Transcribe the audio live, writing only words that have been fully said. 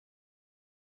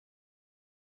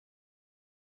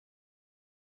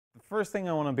first thing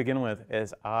I want to begin with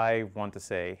is I want to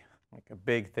say a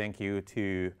big thank you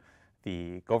to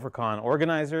the GopherCon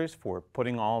organizers for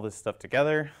putting all this stuff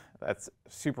together. That's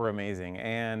super amazing,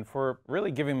 and for really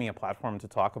giving me a platform to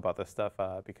talk about this stuff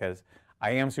because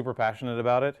I am super passionate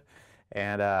about it,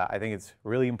 and I think it's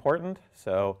really important.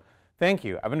 So thank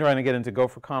you. I've been trying to get into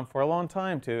GopherCon for a long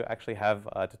time to actually have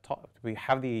we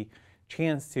have the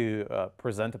chance to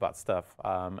present about stuff,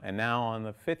 and now on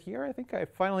the 5th year, I think I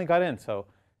finally got in. So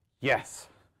yes,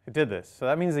 I did this. So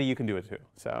that means that you can do it too.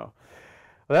 So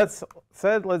with that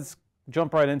said, let's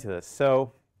jump right into this.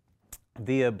 So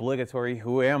the obligatory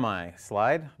 "Who am I?"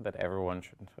 slide that everyone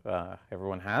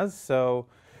has. So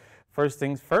first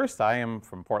things first, I am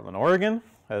from Portland, Oregon,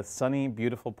 sunny,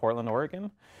 beautiful Portland,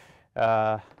 Oregon.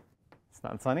 It's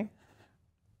not sunny.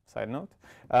 Side note.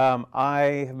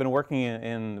 I have been working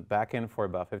in backend for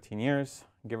about 15 years,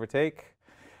 give or take.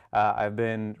 I've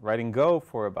been writing Go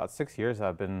for about 6 years.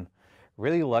 I've been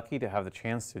really lucky to have the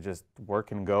chance to just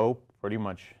work in Go pretty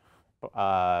much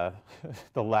the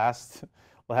last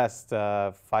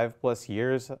 5+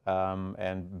 years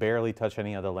and barely touch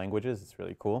any other languages. It's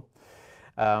really cool.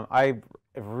 I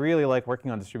really like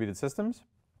working on distributed systems,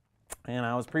 and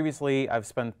I've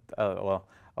spent a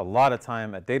lot of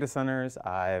time at data centers.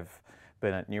 I've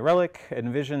been at New Relic,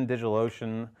 Envision,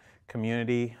 DigitalOcean,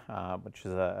 Community, which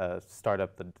is a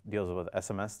startup that deals with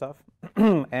SMS stuff.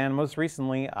 And most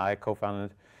recently, I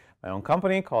co-founded my own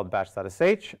company called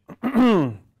Batch.sh,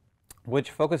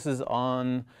 which focuses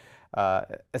on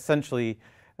essentially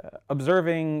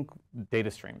observing data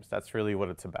streams. That's really what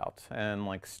it's about. And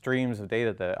like streams of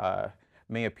data that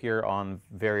may appear on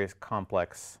various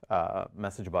complex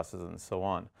message buses and so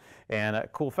on. And a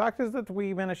cool fact is that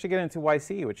we managed to get into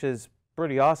YC, which is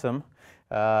pretty awesome.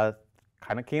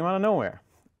 Kind of came out of nowhere.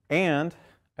 And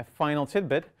a final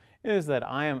tidbit is that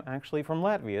I am actually from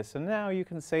Latvia. So now you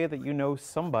can say that you know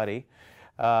somebody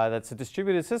that's a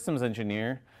distributed systems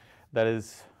engineer that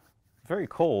is very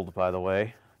cold, by the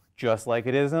way, just like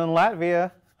it is in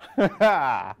Latvia.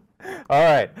 All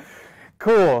right,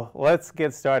 cool. Let's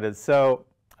get started. So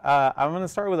I'm going to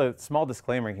start with a small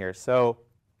disclaimer here. So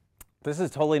this is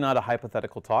totally not a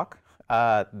hypothetical talk.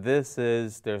 There's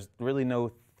really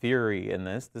no theory in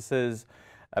this. This is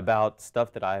about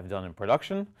stuff that I have done in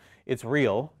production. It's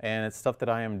real, and it's stuff that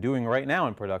I am doing right now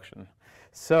in production.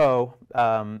 So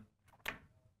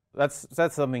that's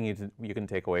something you can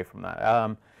take away from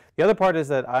that. The other part is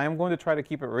that I'm going to try to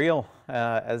keep it real,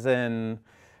 as in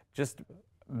just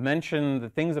mention the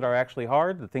things that are actually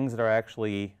hard, the things that are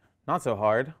actually not so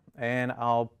hard, and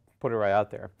I'll put it right out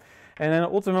there. And then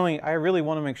ultimately, I really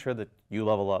want to make sure that you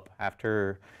level up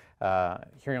after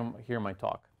hearing my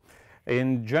talk.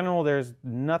 In general, there's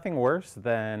nothing worse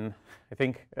than, I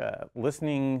think,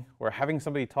 listening or having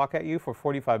somebody talk at you for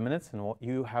 45 minutes and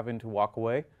you having to walk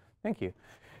away. Thank you.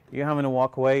 You having to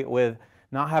walk away with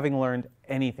not having learned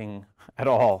anything at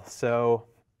all. So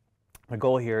the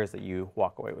goal here is that you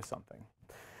walk away with something.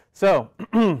 So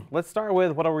let's start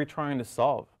with, what are we trying to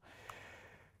solve?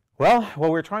 Well,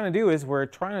 what we're trying to do is we're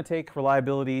trying to take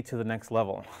reliability to the next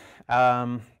level.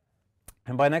 And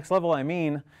by next level, I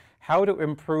mean how to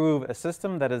improve a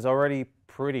system that is already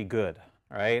pretty good,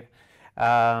 right?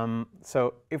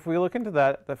 So if we look into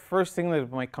that, the first thing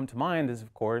that might come to mind is,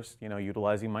 of course,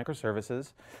 utilizing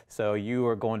microservices. So you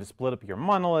are going to split up your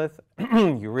monolith.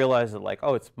 You realize that, like,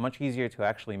 oh, it's much easier to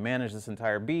actually manage this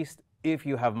entire beast if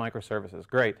you have microservices.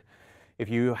 Great. If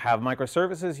you have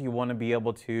microservices, you want to be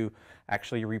able to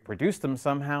actually reproduce them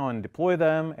somehow and deploy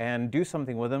them and do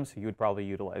something with them. So you would probably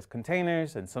utilize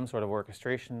containers and some sort of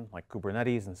orchestration like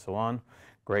Kubernetes and so on.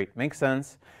 Great, makes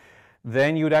sense.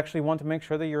 Then you would actually want to make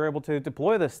sure that you're able to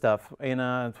deploy this stuff in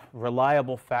a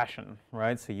reliable fashion,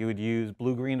 right? So you would use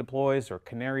blue-green deploys or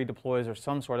canary deploys or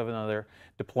some sort of another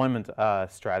deployment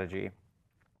strategy.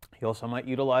 You also might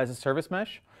utilize a service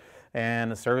mesh.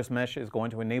 And the service mesh is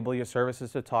going to enable your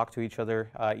services to talk to each other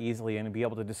easily and be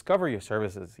able to discover your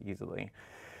services easily.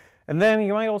 And then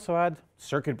you might also add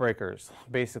circuit breakers,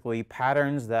 basically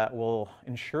patterns that will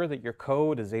ensure that your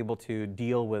code is able to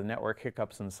deal with network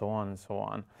hiccups and so on and so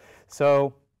on.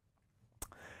 So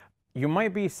you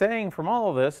might be saying from all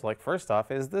of this, like, first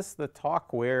off, is this the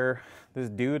talk where this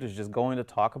dude is just going to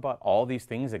talk about all these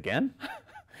things again?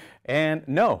 And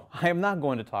no, I am not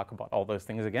going to talk about all those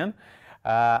things again.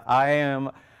 I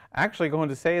am actually going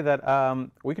to say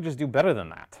that we could just do better than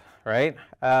that, right?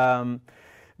 All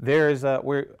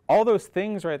those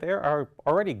things right there are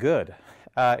already good.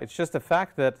 It's just the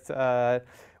fact that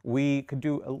we could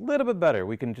do a little bit better.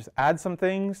 We can just add some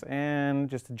things and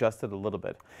just adjust it a little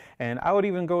bit. And I would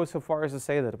even go so far as to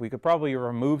say that we could probably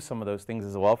remove some of those things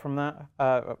as well from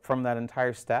that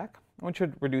entire stack, which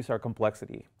would reduce our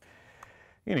complexity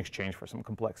in exchange for some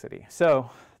complexity. So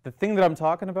the thing that I'm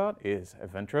talking about is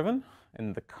event-driven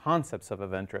and the concepts of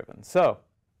event-driven. So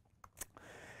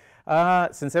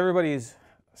since everybody's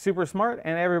super smart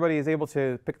and everybody is able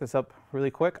to pick this up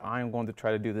really quick, I'm going to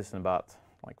try to do this in about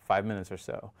like 5 minutes or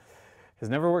so. It's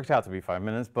never worked out to be 5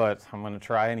 minutes, but I'm going to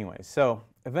try anyway. So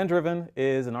event-driven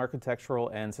is an architectural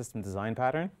and system design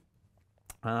pattern.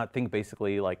 Think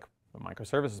basically like a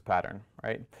microservices pattern,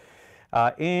 right?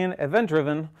 In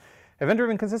event-driven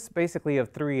consists basically of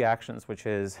 3 actions, which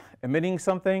is emitting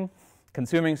something,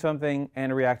 consuming something,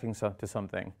 and reacting to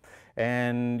something.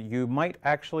 And you might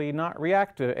actually not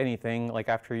react to anything like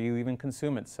after you even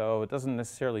consume it. So it doesn't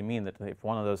necessarily mean that if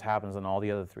one of those happens, then all the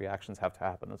other 3 actions have to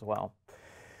happen as well.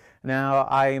 Now,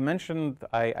 I mentioned,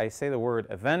 I say the word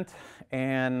event,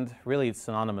 and really it's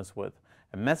synonymous with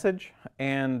a message,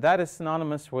 and that is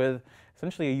synonymous with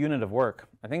essentially a unit of work.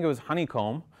 I think it was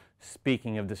Honeycomb,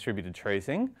 speaking of distributed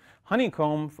tracing.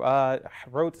 Honeycomb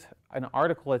wrote an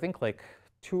article, I think like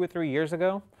 2 or 3 years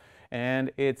ago,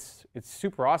 and it's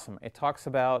super awesome. It talks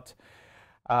about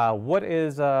what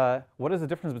is the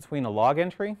difference between a log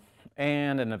entry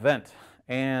and an event.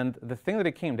 And the thing that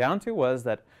it came down to was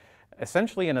that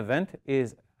essentially an event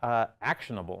is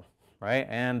actionable, right?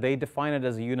 And they define it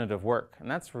as a unit of work. And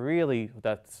that's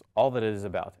all that it is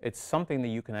about. It's something that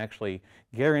you can actually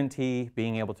guarantee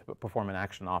being able to perform an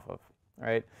action off of,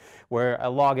 right? Where a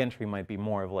log entry might be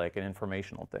more of like an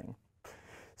informational thing.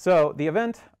 So the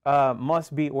event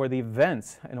must be, or the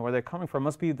events and where they're coming from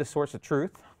must be the source of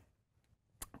truth.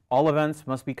 All events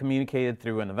must be communicated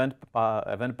through an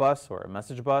event bus or a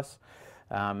message bus.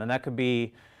 And that could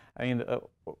be, I mean,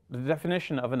 the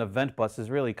definition of an event bus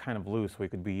is really kind of loose. We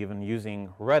could be even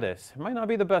using Redis. It might not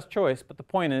be the best choice, but the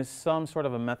point is some sort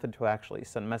of a method to actually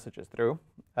send messages through.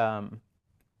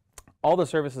 All the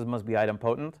services must be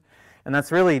idempotent. And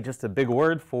that's really just a big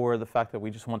word for the fact that we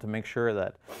just want to make sure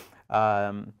that,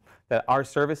 that our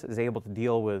service is able to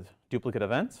deal with duplicate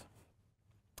events.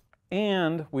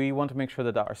 And we want to make sure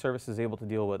that our service is able to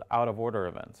deal with out-of-order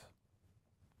events.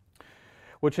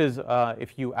 Which is,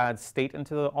 if you add state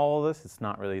into all of this, it's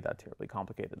not really that terribly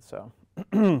complicated. So,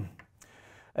 and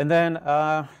then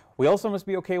we also must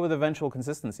be okay with eventual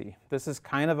consistency. This is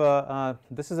kind of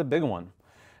a big one,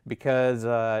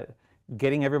 because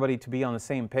getting everybody to be on the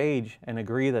same page and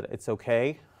agree that it's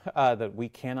okay, that we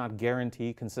cannot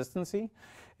guarantee consistency,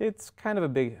 it's kind of a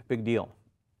big deal.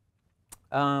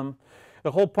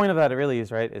 The whole point of that really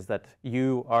is, right, is that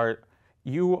you are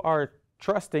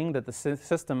trusting that the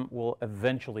system will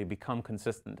eventually become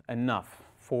consistent enough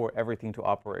for everything to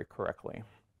operate correctly.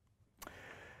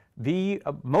 The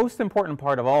most important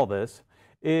part of all this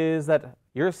is that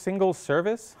your single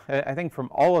service, I think from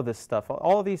all of this stuff,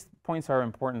 all of these points are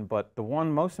important, but the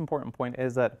one most important point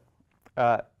is that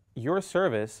your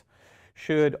service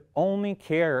should only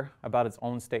care about its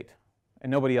own state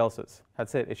and nobody else's.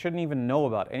 That's it. It shouldn't even know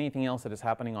about anything else that is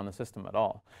happening on the system at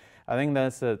all. I think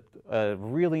that's a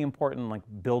really important like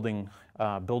building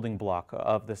block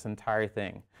of this entire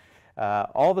thing.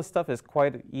 All this stuff is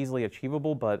quite easily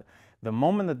achievable, but the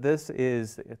moment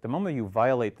that you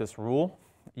violate this rule,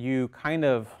 you kind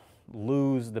of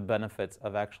lose the benefits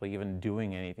of actually even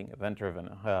doing anything event-driven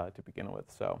to begin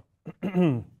with. So,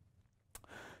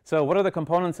 so what are the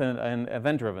components in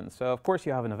event-driven? So of course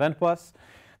you have an event bus.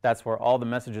 That's where all the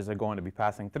messages are going to be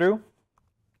passing through.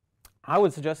 I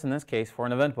would suggest in this case for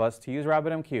an event bus to use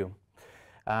RabbitMQ.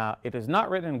 It is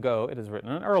not written in Go, it is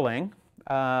written in Erlang.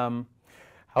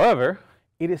 However,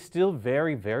 it is still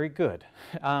very, very good.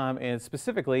 And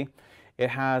specifically,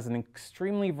 it has an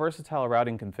extremely versatile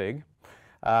routing config,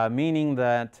 meaning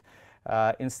that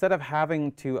instead of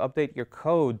having to update your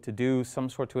code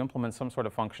to implement some sort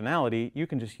of functionality, you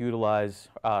can just utilize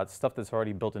stuff that's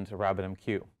already built into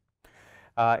RabbitMQ.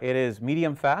 It is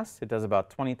medium fast. It does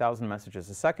about 20,000 messages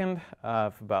a second,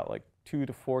 about like 2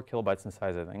 to 4 kilobytes in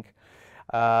size, I think.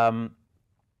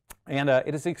 And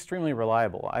it is extremely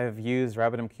reliable. I have used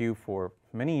RabbitMQ for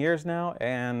many years now,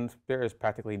 and there is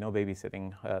practically no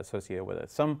babysitting associated with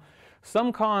it. Some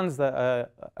cons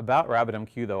about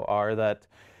RabbitMQ, though, are that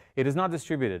it is not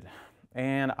distributed,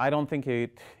 and I don't think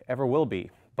it ever will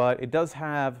be. But it does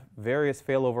have various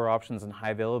failover options and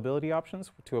high availability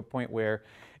options to a point where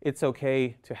it's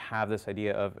okay to have this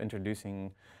idea of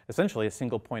introducing essentially a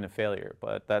single point of failure.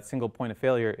 But that single point of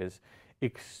failure is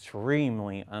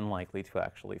extremely unlikely to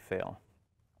actually fail,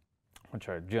 which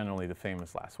are generally the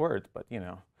famous last words, but you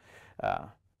know,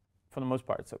 for the most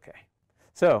part, it's okay.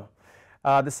 So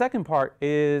the second part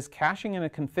is caching in a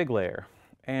config layer.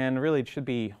 And really, it should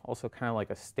be also kind of like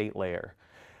a state layer.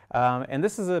 And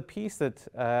this is a piece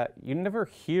that you never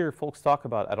hear folks talk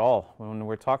about at all when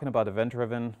we're talking about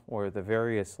event-driven or the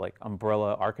various like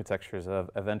umbrella architectures of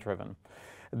event-driven.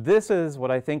 This is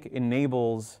what I think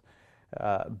enables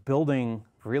building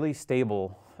really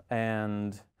stable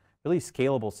and really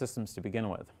scalable systems to begin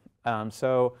with.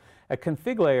 So a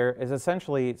config layer is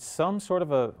essentially some sort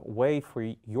of a way for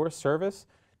your service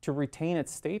to retain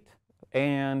its state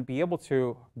and be able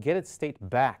to get its state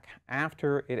back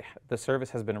after the service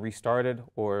has been restarted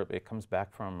or it comes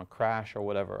back from a crash or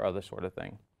whatever other sort of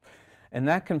thing. And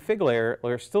that config layer,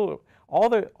 there's still all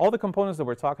the components that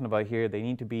we're talking about here, they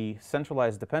need to be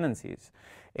centralized dependencies.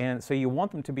 And so you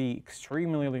want them to be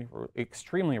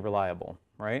extremely reliable,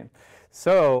 right?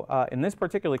 So in this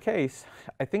particular case,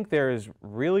 I think there is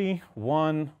really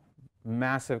one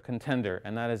massive contender,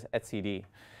 and that is etcd.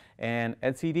 And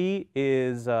etcd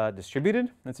is distributed.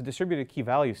 It's a distributed key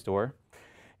value store.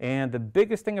 And the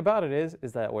biggest thing about it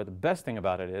is that, or the best thing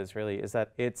about it is really, is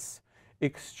that it's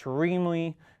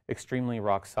extremely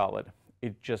rock solid.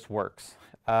 It just works.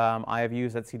 I have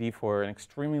used etcd for an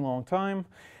extremely long time,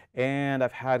 and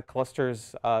I've had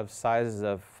clusters of sizes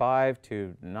of 5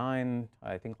 to 9,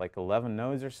 I think like 11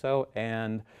 nodes or so,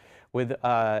 and with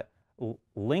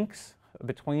links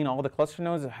between all the cluster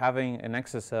nodes having an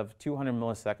excess of 200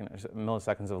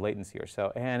 milliseconds of latency or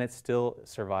so, and it still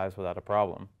survives without a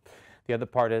problem. The other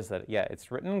part is that, yeah,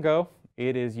 it's written in Go.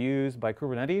 It is used by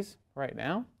Kubernetes right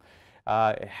now.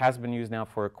 It has been used now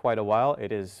for quite a while.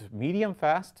 It is medium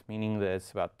fast, meaning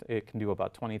that it can do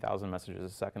about 20,000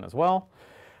 messages a second as well.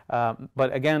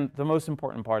 But again, the most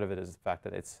important part of it is the fact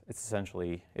that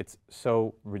it's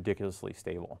so ridiculously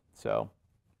stable. So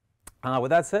with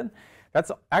that said, that's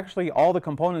actually all the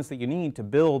components that you need to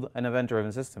build an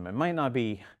event-driven system. It might not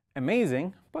be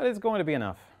amazing, but it's going to be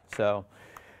enough. So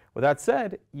with that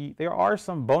said, there are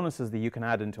some bonuses that you can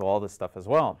add into all this stuff as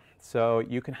well. So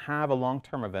you can have a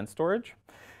long-term event storage,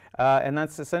 and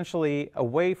that's essentially a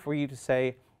way for you to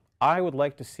say, I would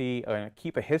like to see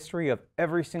keep a history of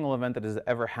every single event that has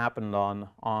ever happened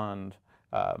on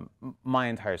my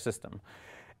entire system.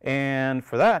 And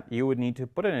for that, you would need to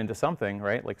put it into something,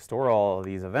 right? Like store all of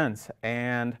these events.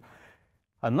 And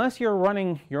unless you're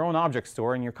running your own object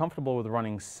store and you're comfortable with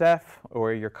running Ceph,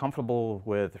 or you're comfortable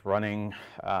with running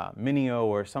Minio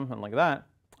or something like that,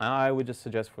 I would just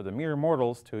suggest for the mere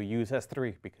mortals to use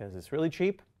S3 because it's really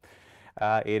cheap.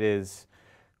 It is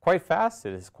quite fast.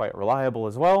 It is quite reliable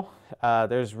as well.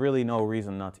 There's really no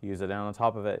reason not to use it. And on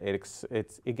top of it,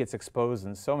 it gets exposed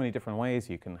in so many different ways.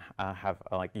 You can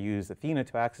use Athena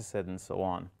to access it and so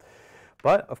on.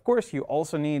 But of course, you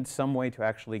also need some way to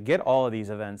actually get all of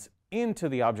these events into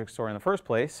the object store in the first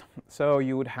place. So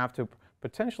you would have to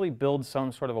potentially build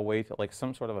some sort of a way to,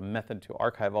 some sort of a method to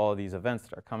archive all of these events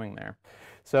that are coming there.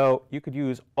 So you could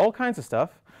use all kinds of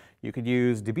stuff. You could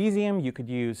use Debezium, you could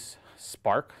use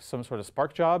Spark, some sort of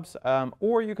Spark jobs,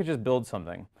 or you could just build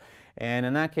something. And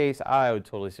in that case, I would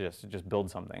totally suggest to just build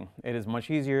something. It is much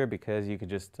easier because you could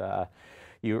just,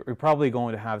 you're probably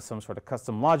going to have some sort of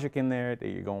custom logic in there that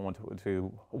you're going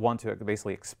to want to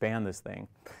basically expand this thing.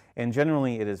 And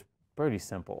generally, it is pretty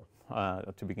simple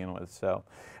to begin with. So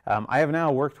I have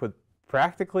now worked with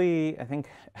practically, I think,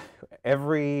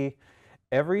 every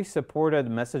supported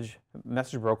message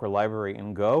broker library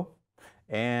in Go,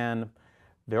 and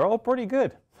they're all pretty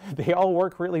good. They all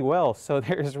work really well. So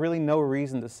there's really no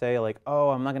reason to say like, oh,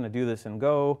 I'm not going to do this in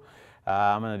Go.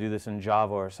 I'm going to do this in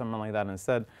Java or something like that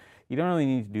instead. You don't really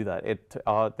need to do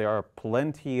that. There are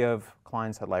plenty of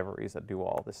client-side libraries that do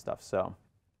all this stuff. So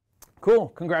cool.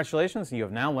 Congratulations. You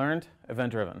have now learned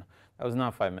event-driven. That was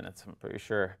not 5 minutes. I'm pretty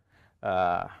sure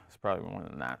it's probably more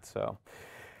than that. So.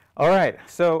 All right,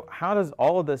 so how does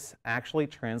all of this actually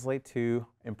translate to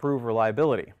improve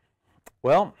reliability?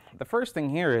 Well, the first thing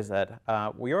here is that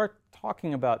we are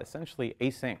talking about essentially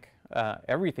async.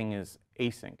 Everything is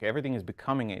async. Everything is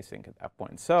becoming async at that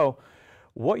point. So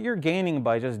what you're gaining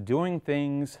by just doing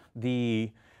things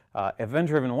the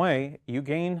event-driven way, you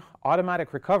gain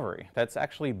automatic recovery. That's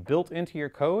actually built into your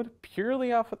code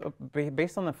purely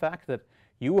based on the fact that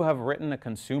you have written a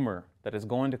consumer that is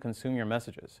going to consume your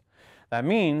messages. That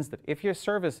means that if your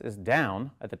service is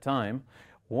down at the time,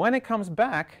 when it comes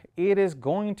back, it is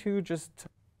going to just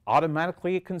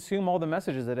automatically consume all the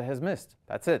messages that it has missed.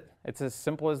 That's it. It's as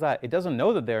simple as that. It doesn't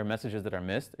know that there are messages that are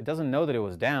missed. It doesn't know that it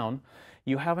was down.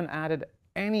 You haven't added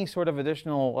any sort of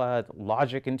additional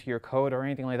logic into your code or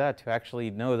anything like that to actually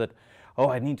know that, oh,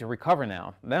 I need to recover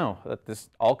now. No, that this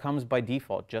all comes by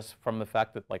default, just from the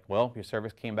fact that, like, well, your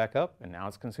service came back up and now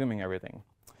it's consuming everything.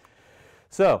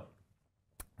 So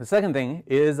the second thing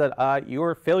is that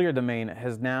your failure domain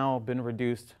has now been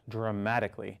reduced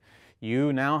dramatically.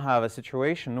 You now have a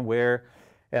situation where,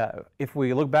 if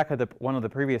we look back at one of the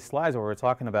previous slides where we're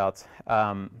talking about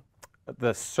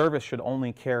the service should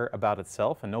only care about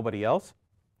itself and nobody else,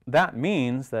 that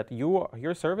means that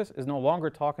your service is no longer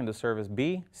talking to service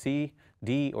B, C,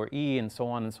 D, or E, and so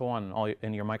on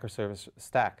in your microservice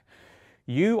stack.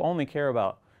 You only care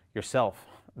about yourself.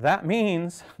 That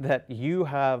means that you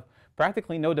have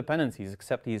practically no dependencies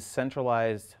except these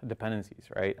centralized dependencies,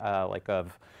 right? Like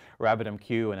of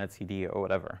RabbitMQ and etcd or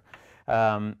whatever.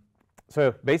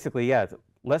 So basically, yeah,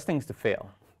 less things to fail.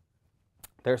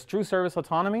 There's true service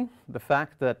autonomy, the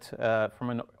fact that from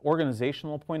an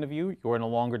organizational point of view, you're no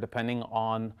longer depending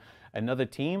on another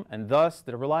team, and thus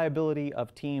the reliability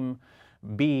of team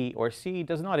B or C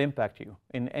does not impact you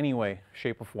in any way,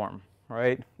 shape, or form,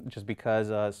 right? Just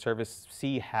because service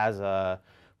C has a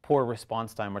poor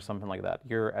response time or something like that,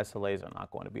 your SLAs are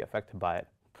not going to be affected by it.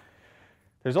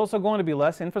 There's also going to be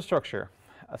less infrastructure.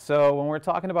 So when we're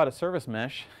talking about a service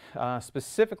mesh,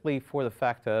 specifically for the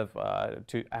fact of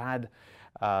to add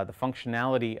the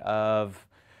functionality of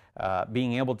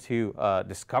being able to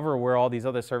discover where all these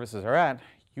other services are at,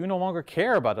 you no longer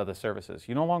care about other services.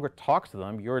 You no longer talk to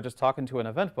them. You're just talking to an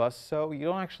event bus, so you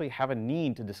don't actually have a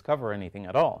need to discover anything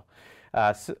at all.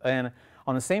 And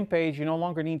on the same page, you no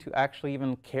longer need to actually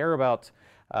even care about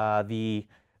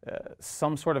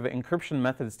some sort of encryption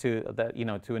methods to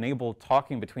enable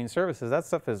talking between services. That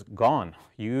stuff is gone.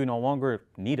 You no longer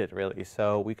need it, really,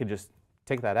 so we could just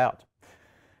take that out.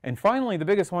 And finally, the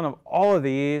biggest one of all of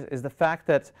these is the fact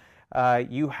that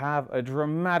you have a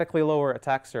dramatically lower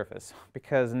attack surface,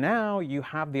 because now you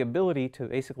have the ability to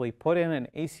basically put in an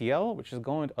ACL, which is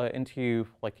going into,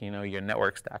 like, your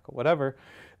network stack or whatever,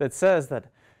 that says that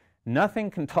nothing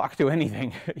can talk to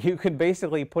anything. You could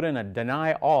basically put in a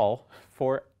deny all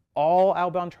for all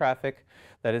outbound traffic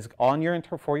that is on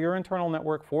for your internal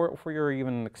network, for your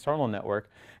even external network,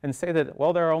 and say that,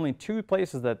 well, there are only two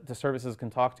places that the services can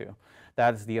talk to.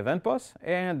 That's the event bus,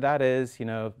 and that is,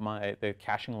 the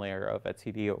caching layer of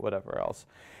etcd or whatever else.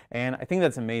 And I think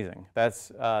that's amazing.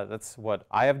 That's what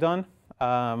I have done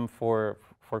for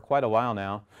quite a while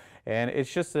now, and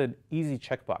it's just an easy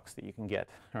checkbox that you can get,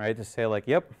 right? To say, like,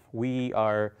 yep, we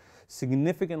are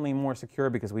significantly more secure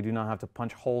because we do not have to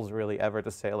punch holes really ever to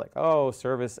say, like, oh,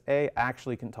 service A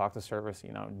actually can talk to service,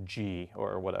 G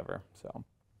or whatever.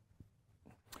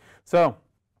 So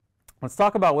let's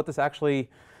talk about what this actually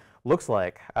looks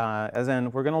like, as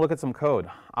in we're going to look at some code.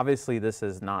 Obviously, this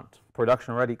is not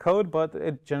production-ready code, but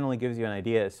it generally gives you an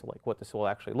idea as to, like, what this will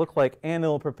actually look like, and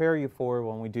it'll prepare you for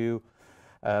when we do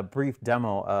a brief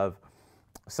demo of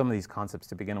some of these concepts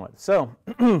to begin with. So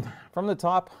from the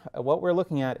top, what we're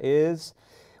looking at is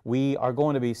we are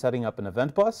going to be setting up an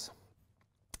event bus,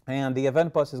 and the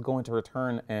event bus is going to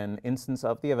return an instance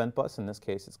of the event bus. In this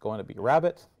case, it's going to be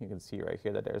Rabbit. You can see right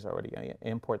here that there's already an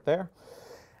import there.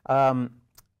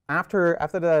 After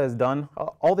that is done,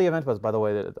 all the event bus, by the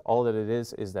way, all that it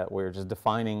is that we're just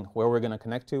defining where we're going to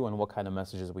connect to and what kind of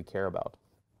messages we care about.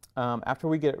 After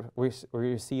we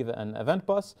receive an event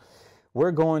bus,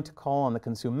 we're going to call on the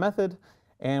consume method,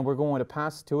 and we're going to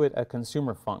pass to it a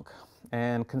consumer func.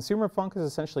 And consumer func is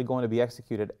essentially going to be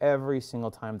executed every single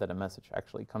time that a message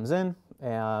actually comes in,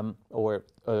 or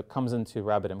comes into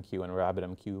RabbitMQ, and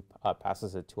RabbitMQ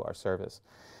passes it to our service.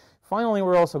 Finally,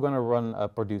 we're also going to run a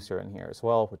producer in here as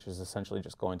well, which is essentially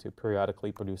just going to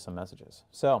periodically produce some messages.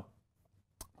 So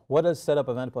what does setup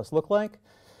event bus look like?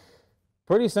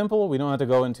 Pretty simple. We don't have to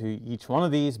go into each one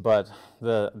of these, but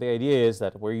the idea is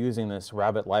that we're using this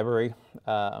Rabbit library.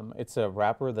 It's a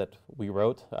wrapper that we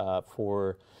wrote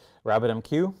for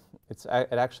RabbitMQ. It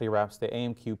actually wraps the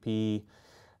AMQP,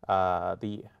 I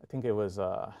think it was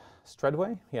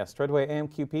Stredway? Yeah, Stredway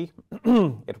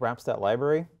AMQP. It wraps that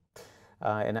library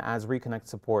and adds reconnect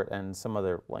support and some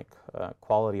other, like,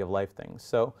 quality of life things.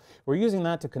 So we're using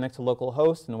that to connect to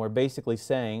localhost, and we're basically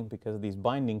saying, because of these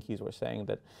binding keys, we're saying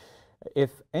that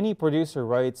if any producer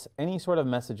writes any sort of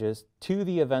messages to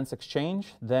the events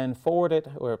exchange, then forward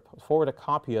a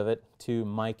copy of it to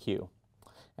my queue.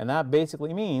 And that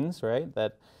basically means, right,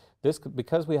 that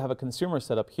because we have a consumer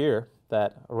set up here,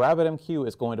 that RabbitMQ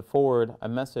is going to forward a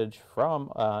message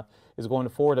when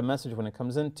it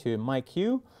comes into my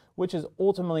queue, which is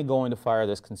ultimately going to fire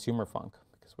this consumer func,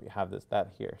 because we have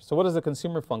that here. So what does the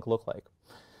consumer func look like?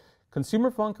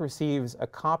 Consumer func receives a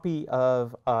copy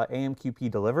of AMQP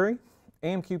delivery.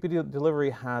 AMQP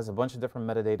delivery has a bunch of different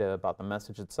metadata about the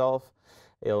message itself.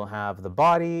 It'll have the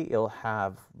body, it'll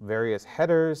have various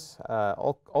headers,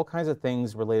 all kinds of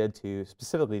things related to,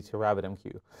 specifically to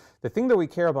RabbitMQ. The thing that we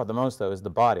care about the most, though, is the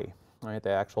body, right?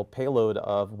 The actual payload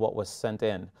of what was sent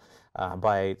in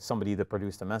by somebody that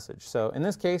produced a message. So in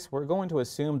this case, we're going to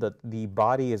assume that the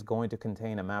body is going to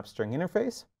contain a map string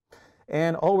interface.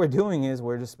 And all we're doing is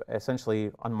we're just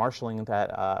essentially unmarshalling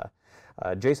that,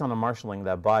 JSON unmarshalling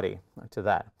that body to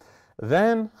that.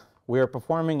 Then we're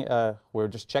performing, we're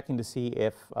just checking to see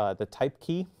if the type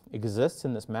key exists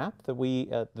in this map that we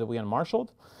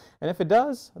unmarshaled. And if it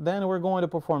does, then we're going to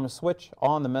perform a switch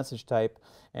on the message type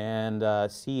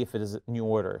and see if it is new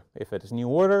order. If it is new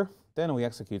order, then we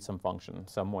execute some function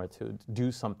somewhere to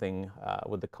do something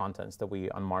with the contents that we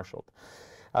unmarshaled.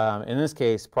 In this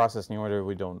case, process new order,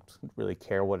 we don't really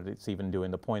care what it's even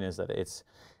doing. The point is that it's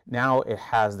now it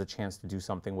has the chance to do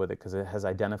something with it because it has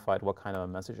identified what kind of a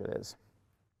message it is.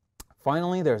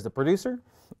 Finally, there's the producer.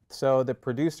 So the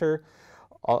producer,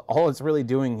 all it's really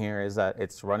doing here is that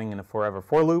it's running in a forever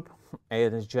for loop.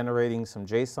 It is generating some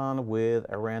JSON with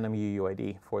a random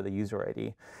UUID for the user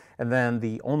ID. And then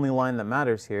the only line that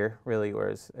matters here, really, or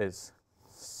it's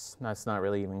not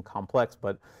really even complex,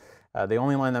 but the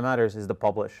only line that matters is the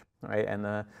publish, right?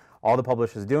 And all the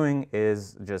publish is doing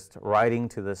is just writing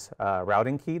to this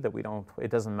routing key that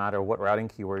it doesn't matter what routing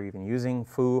key we're even using,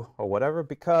 foo or whatever,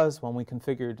 because when we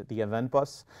configured the event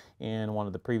bus in one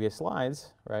of the previous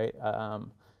slides, right,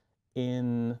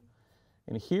 in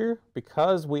here,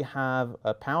 because we have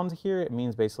a pound here, it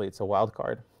means basically it's a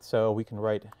wildcard. So we can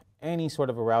write any sort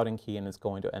of a routing key and it's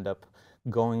going to end up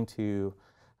going to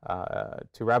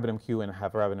RabbitMQ and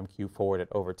have RabbitMQ forward it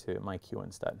over to my queue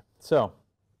instead. So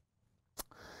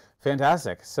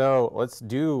fantastic. So let's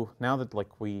do, now that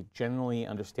we generally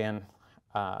understand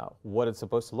what it's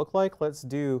supposed to look like, let's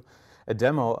do a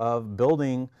demo of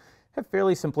building a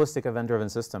fairly simplistic event-driven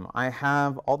system. I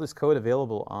have all this code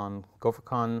available on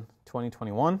GopherCon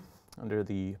 2021 under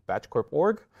the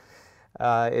batchcorp.org.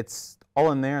 It's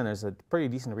all in there, and there's a pretty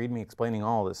decent README explaining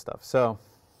all this stuff. So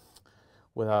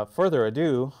without further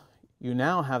ado, you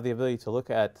now have the ability to look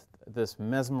at this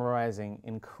mesmerizing,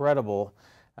 incredible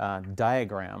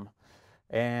diagram.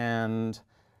 And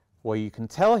what you can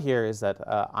tell here is that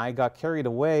I got carried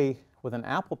away with an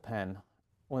Apple Pen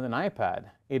with an iPad.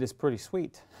 It is pretty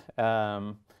sweet.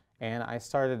 And I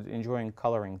started enjoying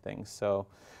coloring things. So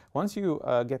once you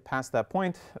get past that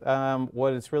point,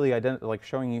 what it's really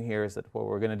showing you here is that what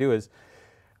we're going to do is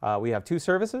we have two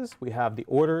services. We have the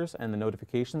orders and the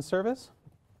notifications service.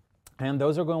 And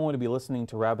those are going to be listening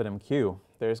to RabbitMQ.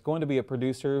 There's going to be a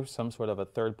producer, some sort of a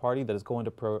third party that is going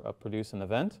to produce an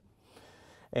event.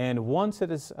 And once it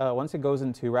goes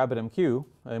into RabbitMQ,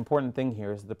 an important thing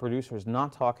here is the producer is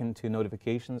not talking to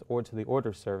notifications or to the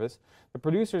order service. The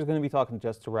producer is going to be talking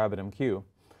just to RabbitMQ.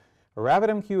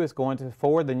 RabbitMQ is going to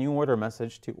forward the new order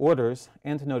message to orders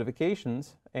and to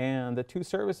notifications, and the two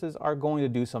services are going to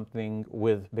do something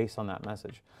based on that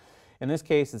message. In this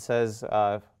case, it says,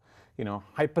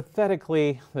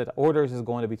 hypothetically, that orders is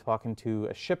going to be talking to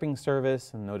a shipping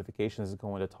service, and notifications is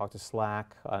going to talk to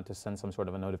Slack to send some sort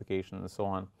of a notification, and so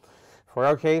on. For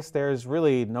our case, there's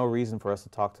really no reason for us to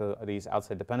talk to these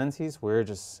outside dependencies. We're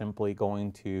just simply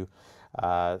going to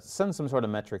send some sort of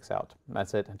metrics out.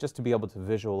 That's it, just to be able to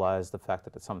visualize the fact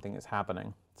that something is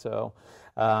happening. So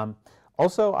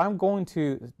also,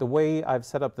 the way I've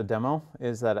set up the demo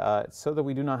is that so that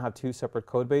we do not have two separate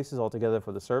code bases altogether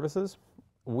for the services,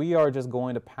 we are just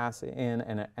going to pass in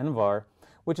an envar,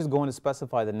 which is going to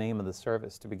specify the name of the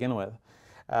service to begin with.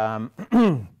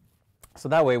 So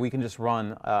that way we can just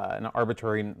run an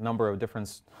arbitrary number of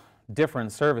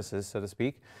different services, so to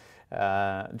speak,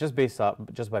 just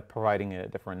by providing it a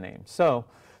different name. So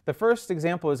the first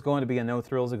example is going to be a no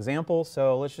thrills example.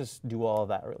 So let's just do all of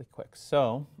that really quick.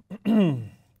 So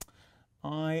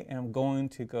I am going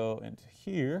to go into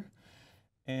here,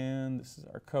 and this is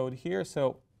our code here.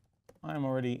 So I'm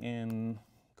already in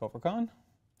GopherCon.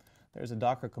 There's a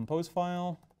Docker compose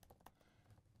file.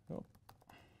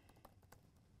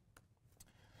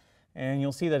 And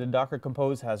you'll see that a Docker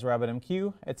compose has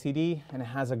RabbitMQ, etcd, and it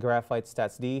has a Graphite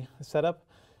statsd setup.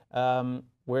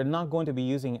 We're not going to be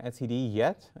using etcd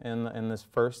yet in this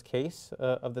first case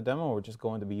of the demo. We're just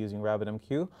going to be using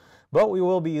RabbitMQ, but we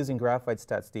will be using Graphite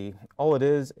statsd. All it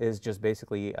is just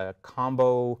basically a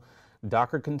combo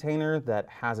Docker container that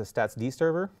has a statsd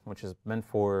server, which is meant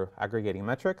for aggregating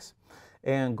metrics,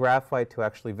 and Graphite to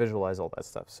actually visualize all that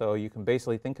stuff. So you can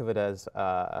basically think of it as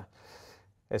a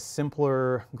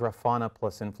simpler Grafana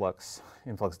plus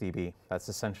InfluxDB. That's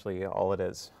essentially all it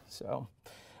is. So,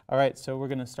 all right, so we're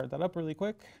going to start that up really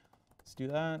quick. Let's do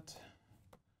that.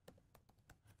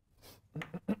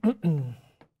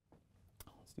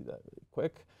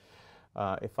 quick.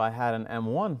 If I had an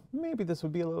M1, maybe this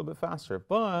would be a little bit faster,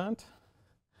 but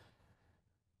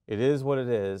it is what it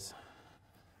is.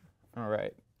 All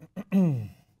right.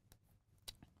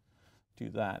 Do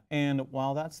that. And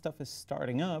while that stuff is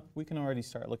starting up, we can already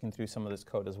start looking through some of this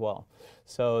code as well.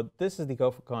 So this is the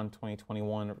GopherCon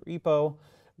 2021 repo.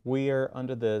 We are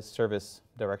under the service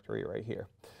directory right here.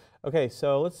 Okay,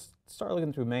 so let's start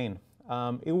looking through main.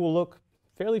 It will look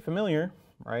fairly familiar,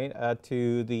 right,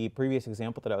 to the previous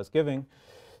example that I was giving.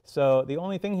 So the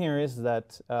only thing here is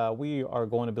that we are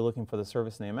going to be looking for the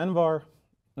service name envar.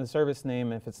 The service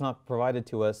name, if it's not provided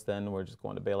to us, then we're just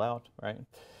going to bail out, right?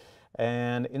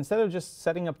 And instead of just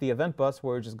setting up the event bus,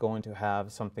 we're just going to have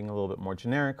something a little bit more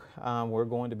generic. We're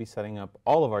going to be setting up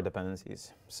all of our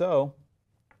dependencies. So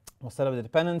we'll set up the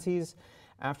dependencies.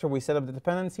 After we set up the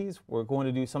dependencies, we're going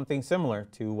to do something similar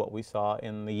to what we saw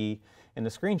in the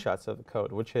screenshots of the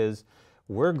code, which is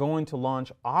we're going to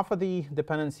launch off of the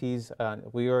dependencies.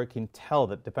 We already can tell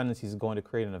that dependencies is going to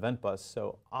create an event bus.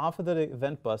 So off of the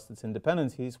event bus that's in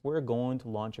dependencies, we're going to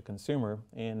launch a consumer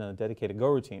in a dedicated Go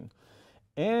routine.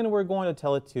 And we're going to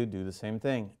tell it to do the same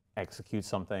thing, execute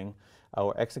something,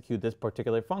 or execute this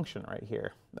particular function right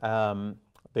here,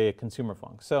 the consumer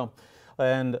func. So,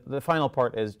 and the final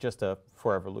part is just a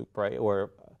forever loop, right,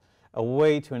 or a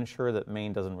way to ensure that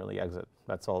main doesn't really exit.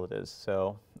 That's all it is.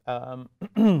 So,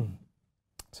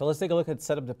 so let's take a look at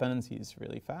setup dependencies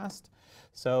really fast.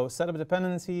 So setup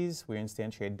dependencies, we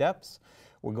instantiate deps.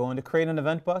 We're going to create an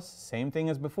event bus, same thing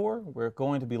as before. We're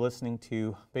going to be listening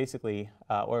to basically,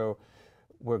 or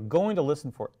we're going to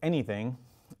listen for anything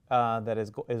that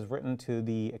is written to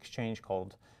the exchange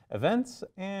called events,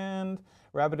 and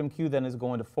RabbitMQ then is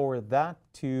going to forward that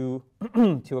to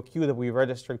to a queue that we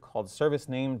registered called service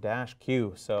name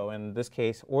 -q. So in this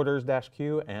case, orders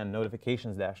 -q and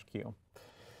notifications -q.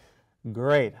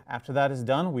 Great. After that is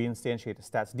done, we instantiate a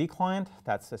statsd client.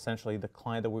 That's essentially the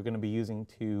client that we're going to be using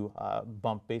to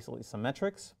bump basically some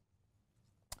metrics.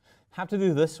 Have to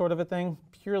do this sort of a thing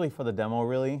purely for the demo,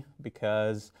 really,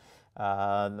 because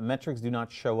the metrics do not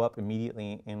show up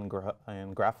immediately in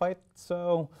Graphite.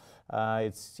 So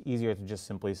it's easier to just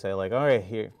simply say, like, all right,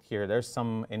 here, there's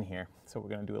some in here. So we're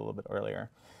going to do it a little bit earlier.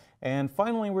 And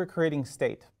finally, we're creating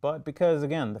state. But because,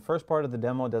 again, the first part of the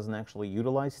demo doesn't actually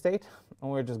utilize state,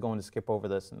 we're just going to skip over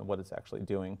this and what it's actually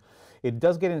doing. It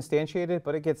does get instantiated,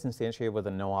 but it gets instantiated with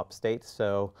a no-op state.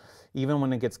 So even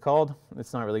when it gets called,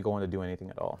 it's not really going to do anything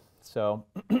at all. So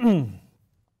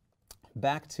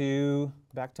back to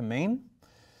main.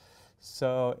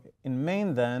 So in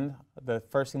main, then, the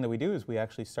first thing that we do is we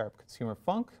actually start consumer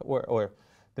func, or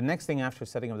the next thing after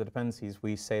setting up the dependencies,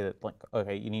 we say that, like,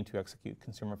 okay, you need to execute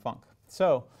consumer func.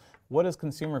 So what is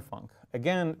consumer func?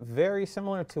 Again, very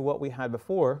similar to what we had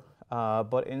before,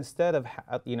 but instead of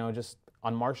just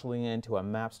unmarshalling it into a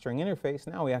map string interface,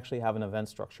 now we actually have an event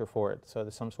structure for it. So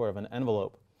there's some sort of an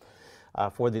envelope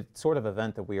for the sort of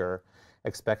event that we are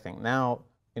expecting. Now,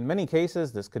 in many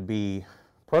cases, this could be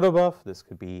protobuf, this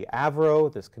could be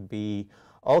Avro, this could be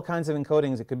all kinds of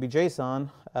encodings. It could be JSON.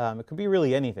 It could be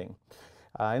really anything.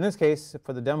 In this case,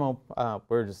 for the demo,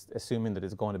 we're just assuming that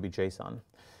it's going to be JSON.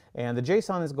 And the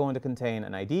JSON is going to contain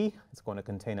an ID, it's going to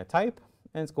contain a type,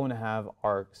 and it's going to have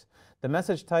args. The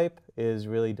message type is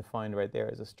really defined right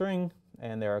there as a string,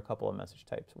 and there are a couple of message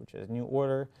types, which is new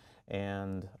order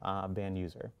and band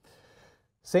user.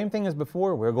 Same thing as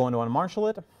before, we're going to unmarshal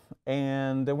it,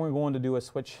 and then we're going to do a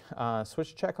switch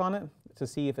check on it to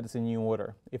see if it's in new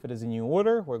order. If it is in new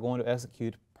order, we're going to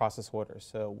execute process order.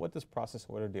 So what does process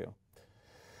order do?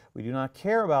 We do not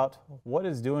care about what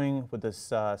it's doing with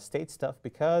this state stuff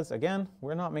because, again,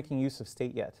 we're not making use of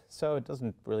state yet. So it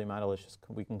doesn't really matter.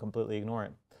 We can completely ignore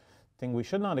it. The thing we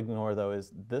should not ignore, though,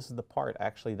 is this is the part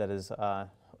actually that is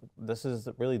this is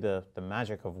really the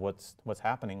magic of what's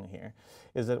happening here,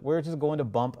 is that we're just going to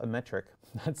bump a metric.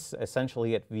 That's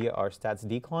essentially it via our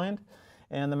statsd client,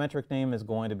 and the metric name is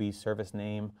going to be service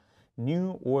name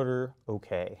new order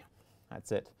OK.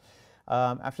 That's it.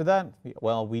 After that,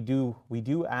 well, we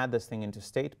do add this thing into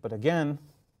state, but again,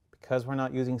 because we're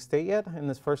not using state yet in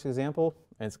this first example,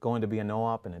 it's going to be a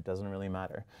no-op and it doesn't really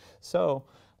matter. So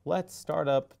let's start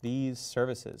up these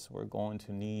services. We're going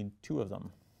to need 2 of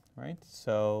them, right?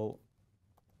 So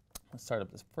let's start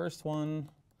up this first one.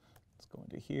 Let's go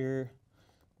into here.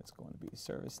 It's going to be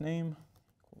service name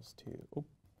equals to,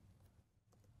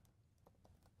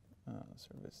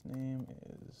 service name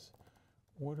is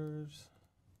orders.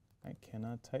 I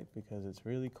cannot type because it's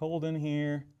really cold in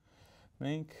here.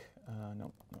 Make,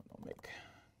 no, make.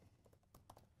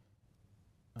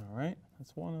 All right,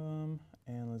 that's one of them.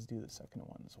 And let's do the second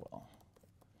one as well.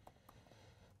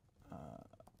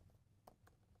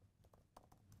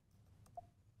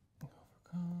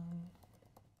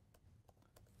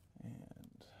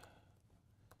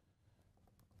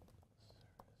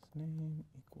 name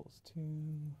equals to,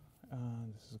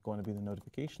 this is going to be the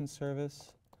notification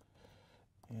service.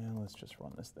 And let's just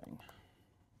run this thing.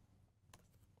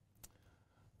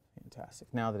 Fantastic.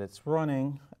 Now that it's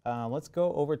running, let's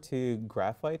go over to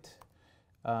Graphite.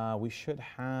 We should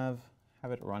have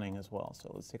it running as well.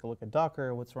 So let's take a look at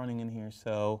Docker, what's running in here.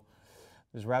 So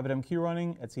there's RabbitMQ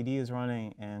running, etcd is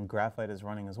running, and Graphite is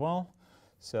running as well.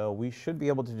 So we should be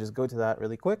able to just go to that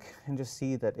really quick and just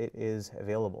see that it is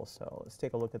available. So let's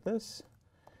take a look at this.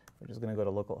 We're just going to go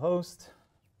to localhost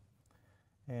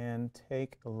and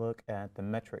take a look at the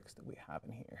metrics that we have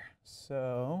in here.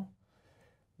 So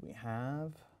we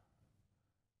have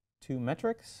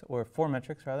four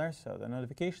metrics rather. So the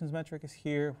notifications metric is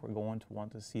here. We're going to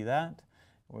want to see that.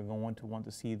 We're going to want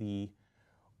to see the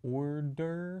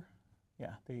order,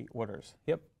 the orders,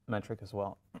 metric as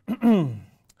well.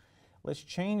 Let's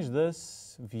change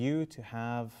this view to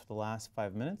have the last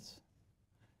 5 minutes.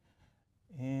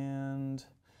 And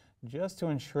just to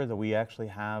ensure that we actually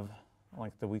have,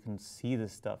 that we can see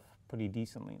this stuff pretty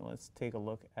decently, let's take a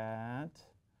look at,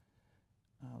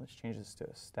 let's change this to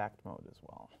a stacked mode as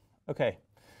well. Okay,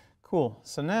 cool.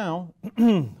 So now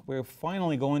we're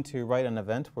finally going to write an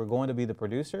event. We're going to be the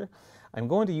producer. I'm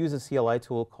going to use a CLI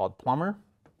tool called Plumber.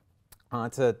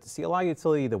 It's a CLI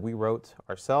utility that we wrote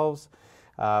ourselves,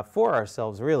 for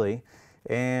ourselves really,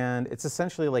 and it's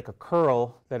essentially like a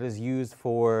curl that is used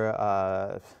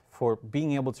for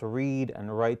being able to read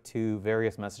and write to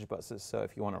various message buses. So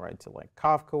if you want to write to like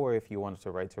Kafka, or if you want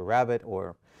to write to Rabbit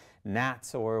or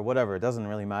Nats or whatever, it doesn't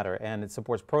really matter. And it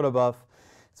supports protobuf,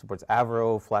 it supports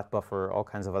Avro, flat buffer, all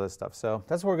kinds of other stuff. So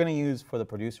that's what we're going to use for the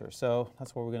producer. So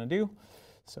that's what we're going to do.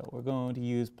 So we're going to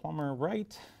use Plumber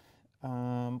write.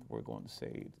 We're going to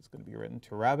say it's going to be written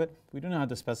to Rabbit. We do not have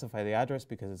to specify the address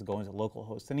because it's going to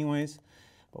localhost anyways,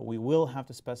 but we will have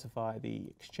to specify the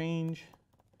exchange,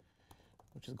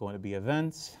 which is going to be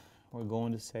events. We're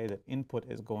going to say that input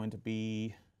is going to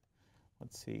be,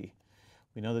 let's see,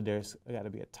 we know that there's got to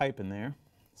be a type in there,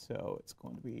 so it's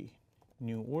going to be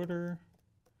new order.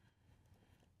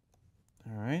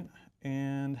 All right,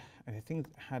 and I think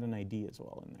it had an ID as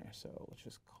well in there, so let's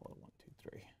just call it 1, 2,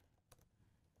 3.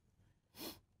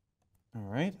 All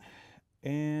right,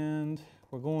 and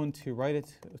we're going to write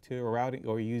it to a routing,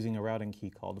 or using a routing key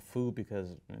called foo,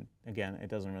 because again, it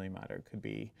doesn't really matter. It could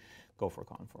be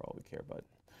GopherCon for all we care about.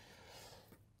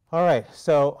 All right,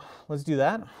 so let's do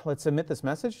that. Let's submit this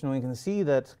message, and we can see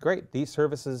that, great, these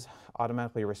services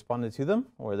automatically responded to them,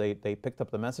 or they picked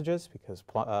up the messages because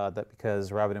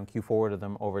RabbitMQ forwarded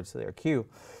them over to their queue.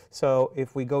 So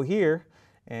if we go here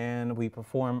and we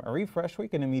perform a refresh, we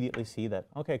can immediately see that,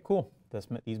 okay, cool,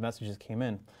 these messages came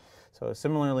in. So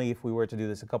similarly, if we were to do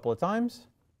this a couple of times,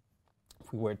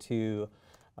 if we were to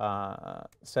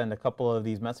send a couple of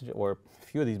these messages, or a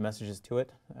few of these messages to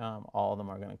it, all of them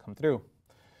are going to come through.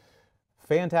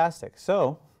 Fantastic.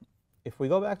 So if we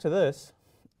go back to this,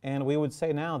 and we would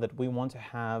say now that we want to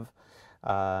have,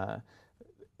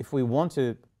 if we want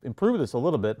to improve this a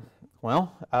little bit,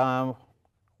 well,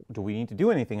 do we need to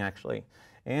do anything actually?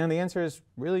 And the answer is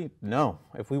really no.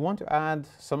 If we want to add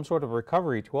some sort of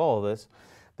recovery to all of this,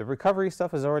 the recovery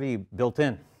stuff is already built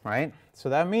in, right? So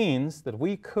that means that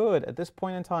we could, at this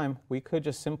point in time, we could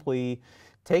just simply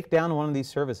take down one of these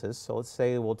services. So let's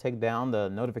say we'll take down the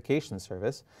notification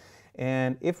service.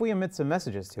 And if we emit some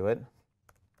messages to it,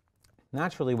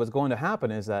 naturally what's going to happen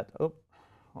is that, hold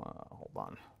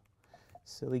on,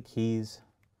 silly keys,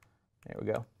 there we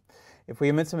go. If we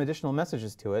emit some additional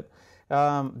messages to it,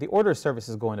 the order service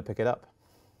is going to pick it up,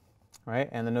 right?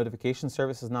 And the notification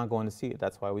service is not going to see it.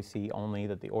 That's why we see only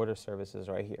that the order service is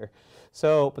right here.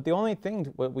 So, but the only thing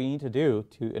what we need to do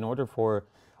in order for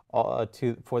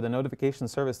the notification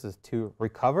services to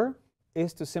recover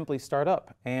is to simply start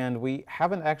up. And we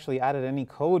haven't actually added any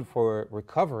code for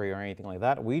recovery or anything like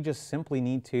that. We just simply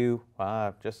need to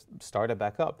just start it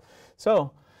back up.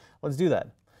 So let's do that.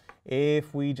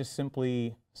 If we just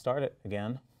simply start it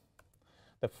again,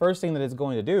 the first thing that it's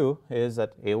going to do is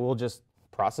that it will just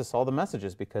process all the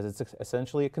messages, because it's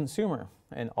essentially a consumer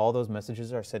and all those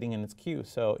messages are sitting in its queue.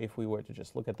 So if we were to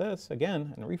just look at this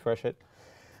again and refresh it,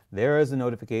 there is a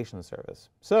notification service.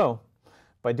 So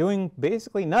by doing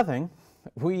basically nothing,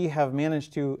 we have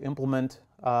managed to implement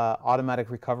automatic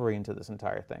recovery into this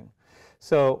entire thing.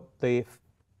 So the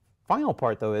final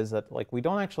part though is that we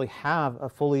don't actually have a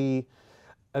fully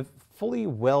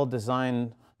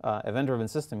well-designed event-driven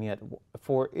system yet.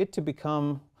 For it to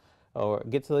become or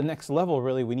get to the next level,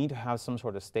 really, we need to have some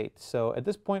sort of state. So at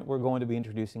this point, we're going to be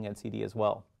introducing etcd as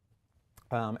well.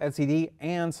 Etcd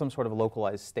and some sort of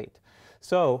localized state.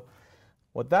 So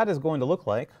what that is going to look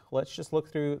like, let's just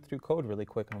look through code really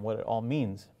quick on what it all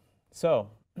means. So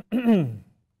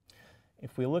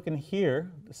if we look in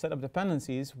here, the set of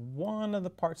dependencies, one of the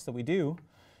parts that we do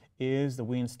is that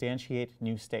we instantiate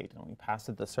new state, and we pass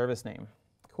it the service name.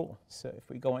 Cool. So if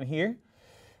we go in here,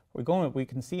 we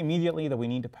can see immediately that we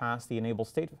need to pass the enable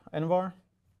state envar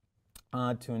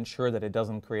to ensure that it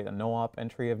doesn't create a no-op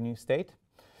entry of new state.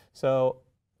 So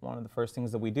one of the first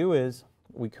things that we do is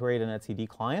we create an etcd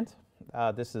client.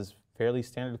 This is fairly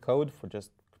standard code for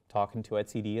just talking to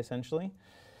etcd essentially.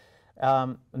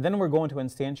 Then we're going to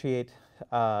instantiate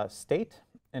state,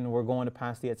 and we're going to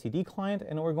pass the etcd client,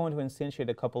 and we're going to instantiate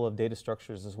a couple of data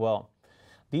structures as well.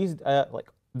 These, like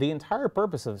the entire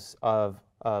purpose of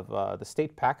the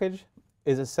state package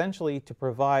is essentially to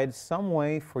provide some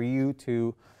way for you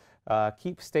to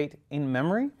keep state in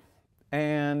memory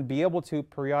and be able to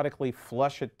periodically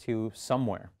flush it to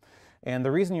somewhere. And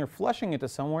the reason you're flushing it to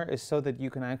somewhere is so that you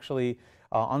can actually,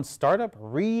 on startup,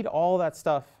 read all that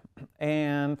stuff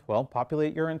and, well,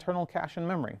 populate your internal cache and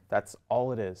memory. That's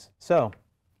all it is. So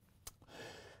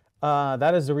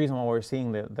that is the reason why we're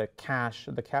seeing the cache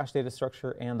data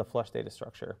structure and the flush data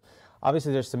structure.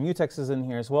 Obviously, there's some mutexes in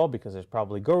here as well, because there's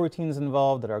probably Go routines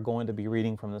involved that are going to be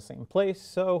reading from the same place,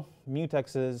 so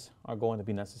mutexes are going to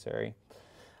be necessary.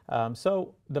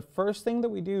 So the first thing that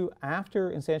we do after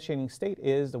instantiating state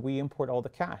is that we import all the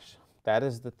cache. That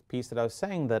is the piece that I was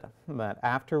saying, that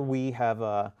after we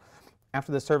have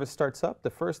after the service starts up, the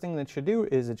first thing that it should do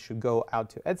is it should go out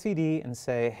to etcd and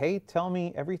say, hey, tell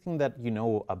me everything that you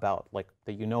know about, like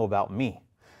that you know about me.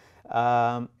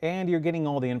 And you're getting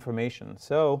all the information.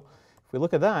 So if we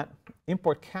look at that,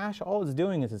 import cache, all it's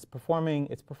doing is it's performing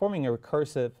a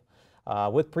recursive,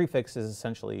 with prefixes,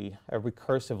 essentially a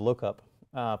recursive lookup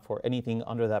for anything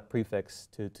under that prefix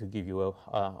to give you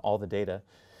all the data.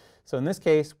 So in this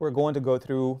case, we're going to go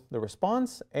through the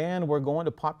response, and we're going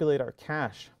to populate our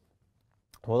cache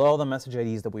with all the message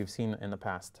IDs that we've seen in the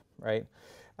past, right?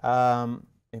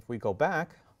 If we go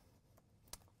back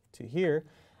to here,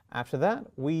 after that,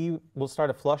 we will start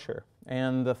a flusher.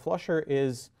 And the flusher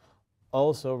is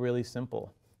also really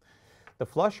simple. The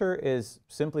flusher is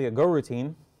simply a Go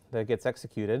routine that gets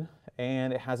executed,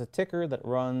 and it has a ticker that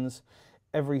runs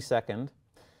every second.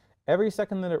 Every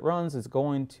second that it runs, it's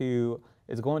going to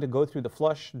go through the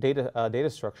flush data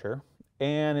structure,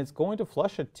 and it's going to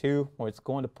flush it to, or it's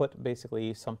going to put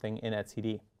basically something in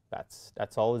etcd.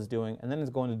 That's all it's doing, and then it's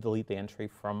going to delete the entry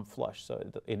from flush, so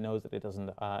it knows that it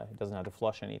doesn't have to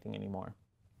flush anything anymore.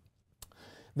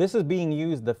 This is being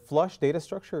used. The flush data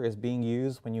structure is being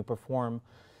used when you perform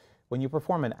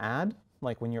an add,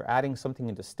 like when you're adding something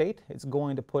into state. It's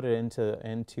going to put it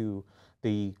into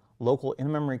the local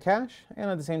in-memory cache, and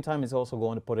at the same time, it's also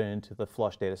going to put it into the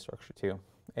flush data structure too,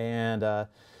 and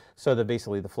so that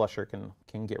basically the flusher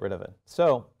can get rid of it.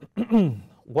 So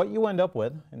what you end up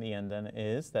with in the end then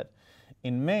is that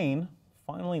in main,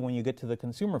 finally, when you get to the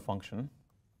consumer function,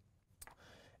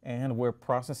 and we're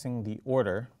processing the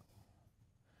order,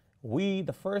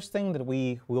 the first thing that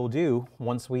we will do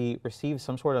once we receive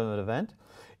some sort of an event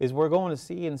is we're going to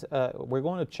see, we're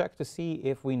going to check to see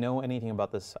if we know anything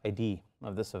about this ID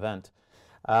of this event.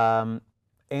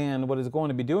 And what it's going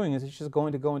to be doing is it's just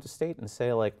going to go into state and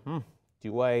say, like,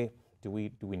 do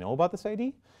we know about this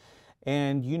ID?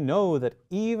 And you know that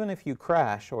even if you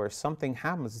crash or something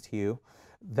happens to you,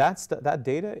 that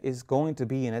data is going to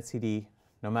be in etcd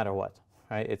no matter what.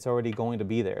 Right? It's already going to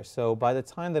be there. So by the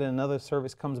time that another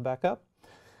service comes back up,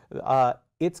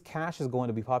 its cache is going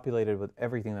to be populated with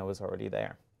everything that was already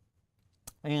there.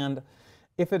 And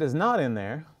if it is not in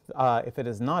there, if it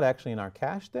is not actually in our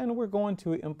cache, then we're going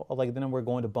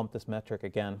to bump this metric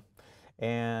again,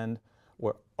 and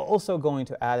we're also going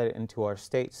to add it into our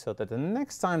state so that the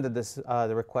next time that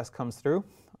the request comes through,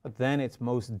 then it's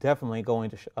most definitely going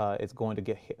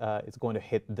to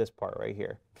hit this part right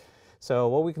here. So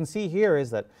what we can see here is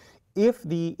that if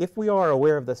we are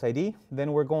aware of this ID,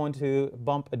 then we're going to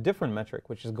bump a different metric,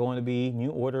 which is going to be new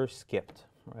order skipped,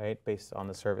 right, based on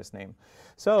the service name.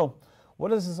 So what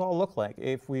does this all look like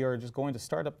if we are just going to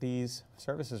start up these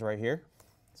services right here?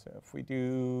 So if we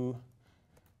do,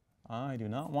 I do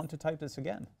not want to type this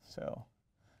again. So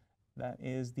that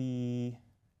is the,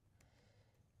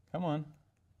 come on.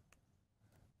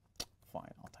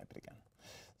 Fine, I'll type it again.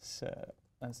 So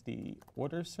that's the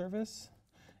order service.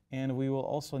 And we will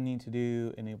also need to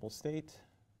do enable state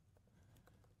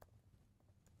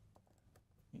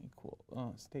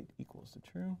state equals to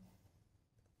true.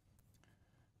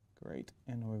 Great.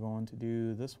 And we're going to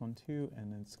do this one too,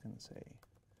 and it's going to say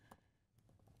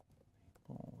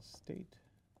state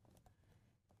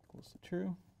equals to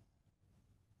true.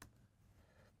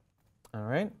 All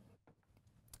right.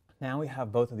 Now we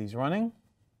have both of these running.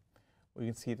 we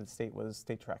can see that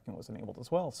state tracking was enabled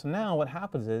as well. So now what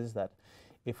happens is that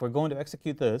if we're going to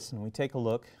execute this and we take a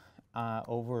look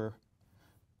over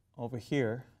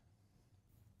here,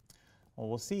 what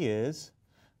we'll see is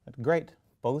that great,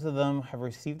 both of them have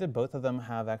received it, both of them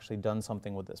have actually done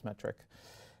something with this metric,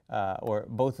 or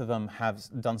both of them have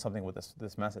done something with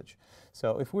this message.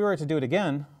 So if we were to do it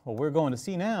again, what we're going to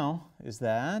see now is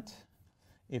that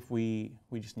if we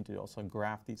just need to also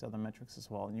graph these other metrics as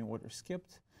well, new order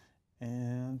skipped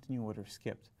and new order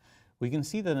skipped. We can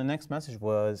see that the next message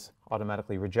was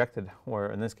automatically rejected,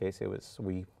 or in this case, it was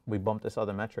we bumped this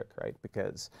other metric, right?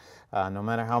 Because no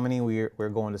matter how many we're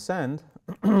going to send,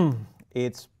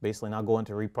 it's basically not going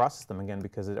to reprocess them again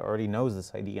because it already knows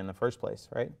this ID in the first place,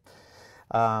 right?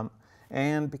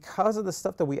 And because of the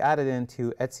stuff that we added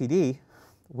into etcd,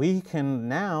 we can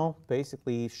now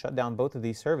basically shut down both of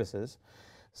these services,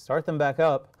 start them back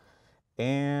up,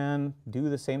 and do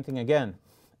the same thing again.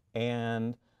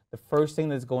 And the first thing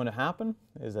that's going to happen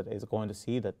is that it's going to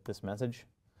see that this message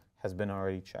has been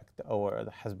already checked or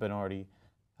has been already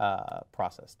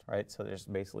processed, right? So there's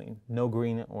basically no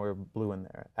green or blue in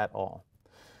there at all.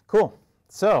 Cool.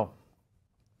 So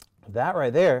that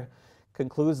right there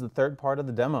concludes the third part of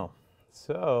the demo.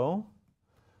 So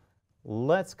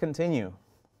let's continue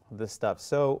this stuff.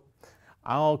 So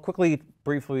I'll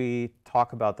briefly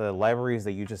talk about the libraries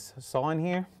that you just saw in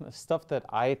here, the stuff that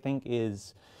I think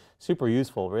is super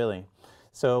useful, really.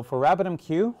 So for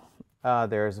RabbitMQ,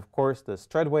 there's of course this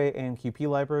Treadway AMQP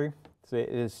library. So it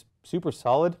is super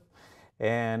solid,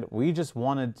 and we just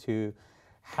wanted to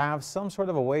have some sort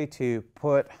of a way to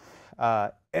put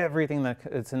everything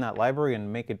that's in that library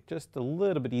and make it just a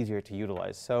little bit easier to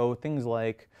utilize. So things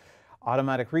like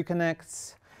automatic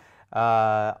reconnects,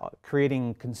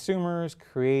 creating consumers,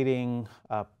 creating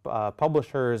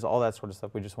publishers, all that sort of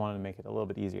stuff. We just wanted to make it a little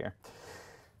bit easier.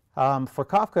 For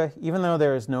Kafka, even though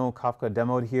there is no Kafka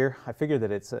demoed here, I figured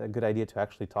that it's a good idea to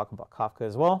actually talk about Kafka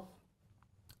as well.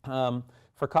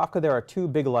 For Kafka, there are two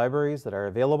big libraries that are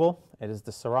available. It is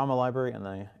the Sarama library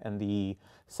and the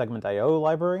Segment.io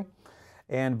library.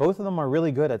 And both of them are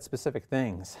really good at specific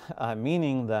things,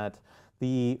 meaning that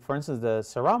for instance, the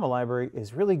Sarama library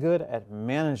is really good at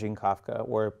managing Kafka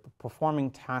or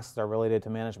performing tasks that are related to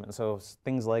management. So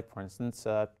things like, for instance,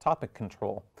 topic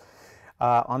control.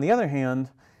 On the other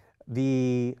hand,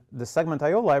 the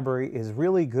Segment.io library is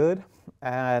really good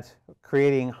at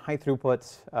creating high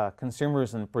throughput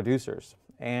consumers and producers,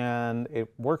 and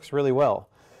it works really well.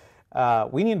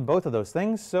 We need both of those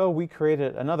things, so we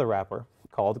created another wrapper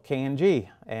called KNG,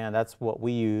 and that's what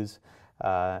we use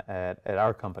at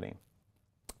our company.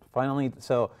 Finally,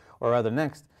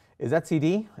 next is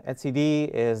etcd. etcd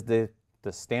is the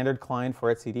standard client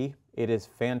for etcd. It is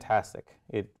fantastic.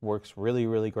 It works really,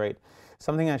 really great.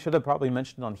 Something I should have probably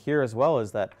mentioned on here as well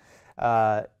is that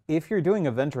if you're doing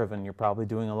event-driven, you're probably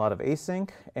doing a lot of async,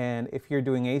 and if you're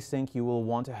doing async, you will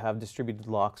want to have distributed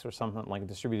locks or something like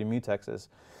distributed mutexes.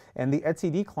 And the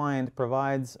etcd client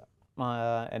provides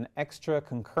an extra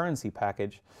concurrency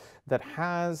package that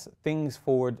has things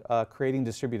for creating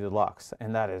distributed locks,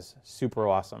 and that is super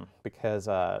awesome because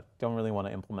don't really want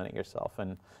to implement it yourself.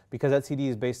 And because etcd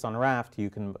is based on Raft, you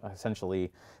can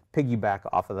essentially piggyback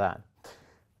off of that.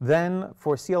 Then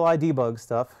for CLI debug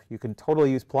stuff, you can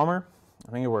totally use Plumber.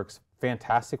 I think it works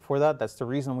fantastic for that. That's the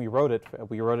reason we wrote it.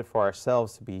 We wrote it for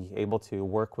ourselves to be able to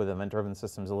work with event-driven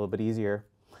systems a little bit easier.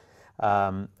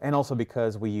 And also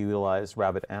because we utilize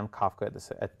Rabbit and Kafka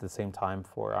at the same time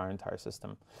for our entire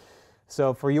system.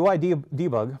 So for UI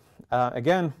debug,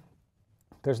 again,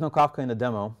 there's no Kafka in the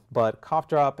demo, but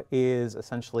CoughdRop is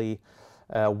essentially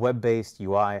a web-based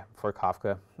UI for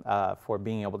Kafka for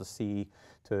being able to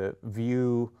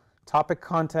view topic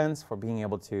contents, for being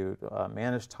able to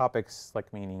manage topics,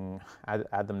 like meaning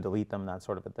add them, delete them, that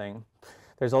sort of a thing.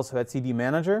 There's also etcd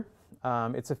Manager.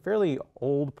 It's a fairly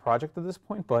old project at this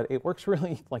point, but it works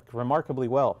really remarkably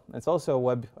well. It's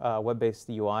also a web-based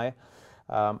UI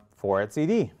for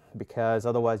etcd, because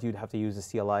otherwise you'd have to use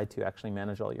the CLI to actually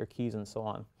manage all your keys and so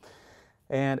on.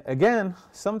 And again,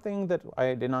 something that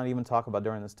I did not even talk about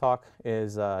during this talk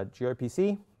is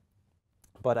gRPC,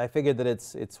 but I figured that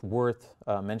it's worth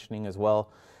mentioning as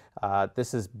well.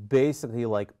 This is basically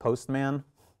like Postman,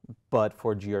 but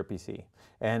for gRPC,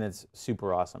 and it's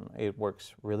super awesome. It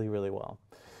works really, really well.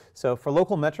 So for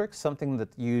local metrics, something that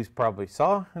you probably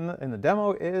saw in the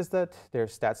demo is that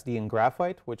there's statsd and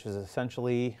Graphite, which is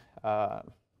essentially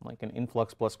like an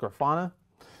Influx plus Grafana,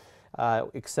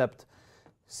 except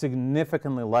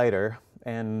significantly lighter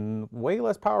and way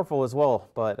less powerful as well.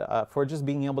 But for just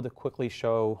being able to quickly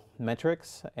show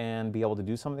metrics and be able to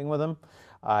do something with them,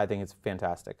 I think it's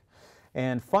fantastic.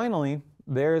 And finally,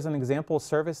 there's an example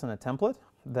service and a template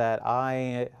that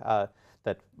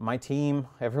that my team,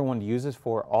 everyone uses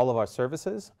for all of our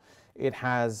services. It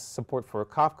has support for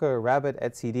Kafka, Rabbit,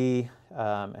 etcd.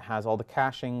 It has all the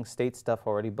caching, state stuff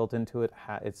already built into it.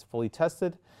 It's fully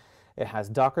tested. It has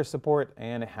Docker support,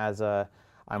 and it has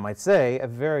I might say, a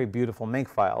very beautiful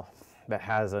makefile that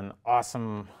has an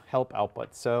awesome help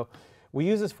output. So we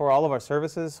use this for all of our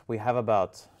services. We have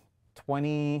about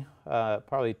 20,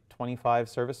 probably 25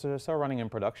 services or so running in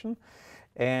production,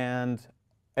 and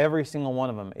every single one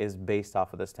of them is based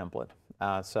off of this template.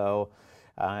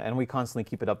 And we constantly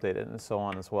keep it updated and so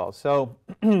on as well. So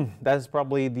that is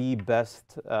probably the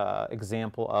best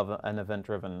example of an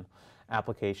event-driven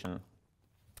application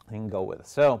you can go with.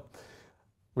 So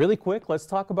really quick, let's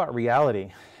talk about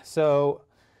reality. So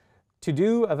to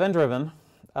do event-driven,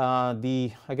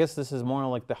 I guess this is more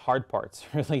like the hard parts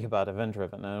really about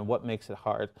event-driven and what makes it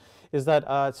hard is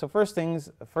that, so first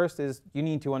is you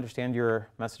need to understand your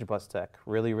message bus tech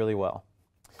really, really well.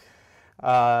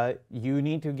 You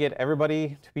need to get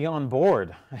everybody to be on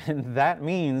board, and that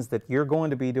means that you're going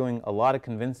to be doing a lot of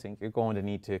convincing. You're going to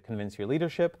need to convince your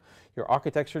leadership, your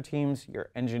architecture teams, your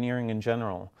engineering in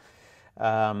general.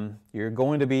 You're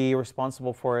going to be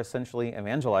responsible for essentially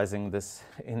evangelizing this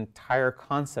entire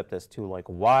concept as to like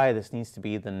why this needs to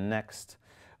be the next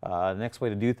way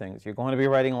to do things. You're going to be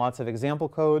writing lots of example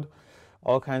code,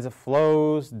 all kinds of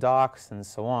flows, docs, and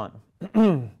so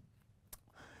on.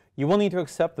 You will need to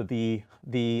accept that the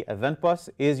event bus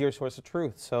is your source of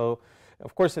truth. So,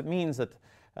 of course, it means that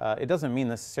it doesn't mean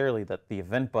necessarily that the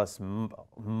event bus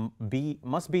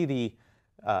must be the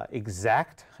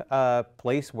exact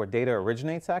place where data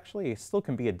originates. Actually, it still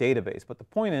can be a database. But the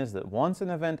point is that once an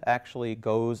event actually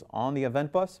goes on the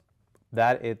event bus,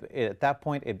 at that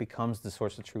point it becomes the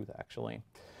source of truth. Actually,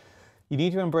 you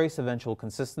need to embrace eventual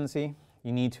consistency.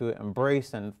 You need to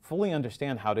embrace and fully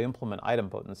understand how to implement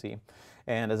idempotency.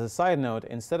 And as a side note,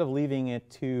 instead of leaving it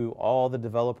to all the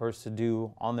developers to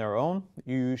do on their own,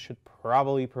 you should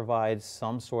probably provide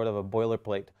some sort of a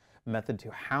boilerplate method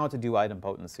to how to do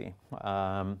idempotency,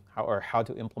 or how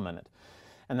to implement it.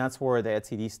 And that's where the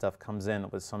etcd stuff comes in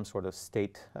with some sort of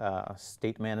state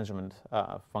management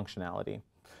functionality.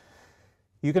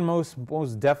 You can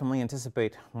most definitely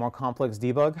anticipate more complex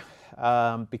debug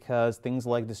because things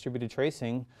like distributed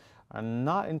tracing are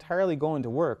not entirely going to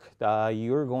work.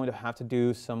 You're going to have to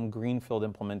do some greenfield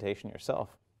implementation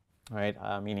yourself, right?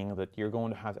 Meaning that you're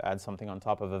going to have to add something on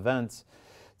top of events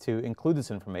to include this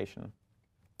information.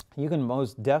 You can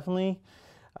most definitely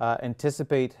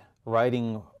anticipate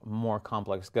writing more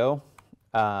complex Go.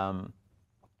 And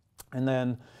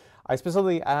then I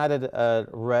specifically added a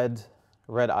red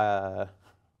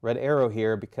arrow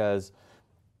here because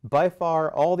by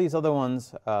far all these other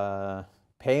ones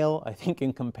pale, I think,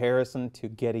 in comparison to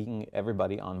getting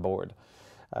everybody on board.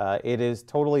 It is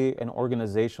totally an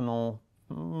organizational,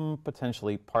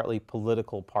 potentially partly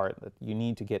political part that you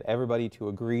need to get everybody to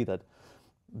agree that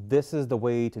this is the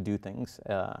way to do things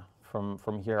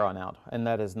from here on out. And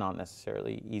that is not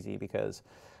necessarily easy because,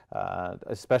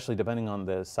 especially depending on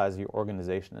the size of your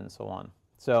organization and so on.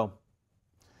 So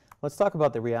let's talk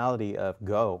about the reality of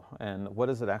Go and what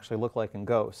does it actually look like in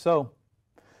Go. So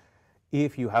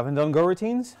if you haven't done Go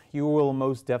routines, you will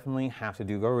most definitely have to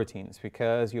do Go routines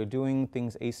because you're doing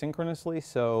things asynchronously,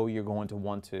 so you're going to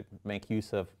want to make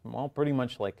use of, well, pretty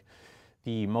much like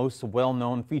the most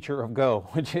well-known feature of Go,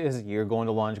 which is you're going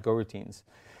to launch Go routines.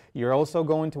 You're also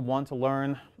going to want to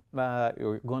learn,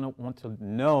 you're going to want to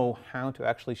know how to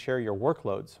actually share your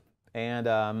workloads.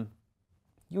 And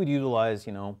you would utilize,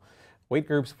 wait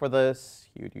groups for this,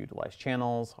 you'd utilize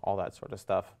channels, all that sort of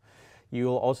stuff.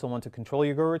 You'll also want to control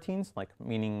your Go routines, like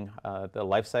meaning the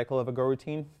life cycle of a Go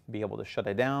routine, be able to shut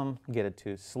it down, get it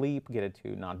to sleep, get it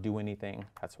to not do anything,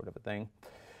 that sort of a thing.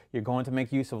 You're going to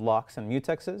make use of locks and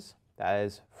mutexes, that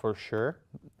is for sure.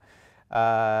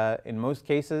 In most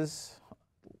cases,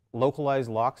 localized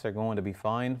locks are going to be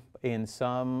fine. In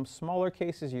some smaller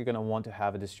cases, you're going to want to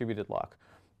have a distributed lock.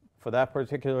 For that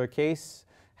particular case,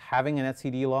 having an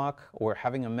etcd lock or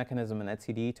having a mechanism in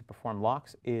etcd to perform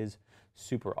locks is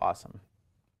super awesome.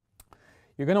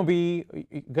 You're going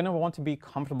to want to be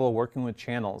comfortable working with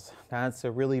channels. That's a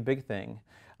really big thing.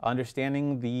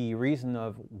 Understanding the reason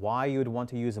of why you would want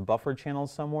to use a buffered channel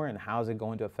somewhere and how is it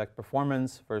going to affect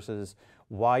performance versus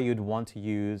why you'd want to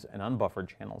use an unbuffered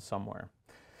channel somewhere.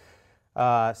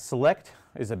 Select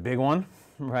is a big one,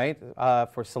 right?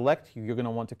 For select, you're going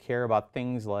to want to care about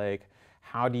things like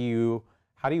how do you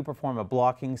perform a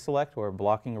blocking select or a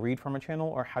blocking read from a channel,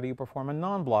 or how do you perform a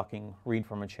non-blocking read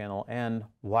from a channel, and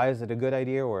why is it a good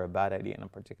idea or a bad idea in a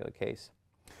particular case?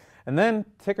 And then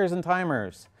tickers and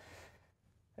timers.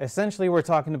 Essentially, we're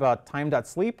talking about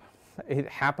time.sleep. It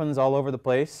happens all over the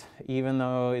place, even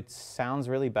though it sounds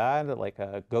really bad, like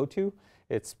a go-to.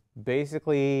 It's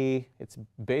basically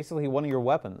one of your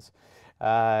weapons.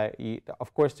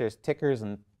 Of course, there's tickers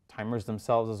and timers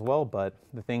themselves as well, but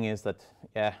the thing is that,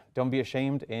 yeah, don't be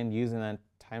ashamed in using that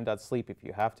time.sleep if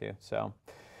you have to. So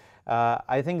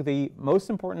I think the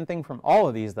most important thing from all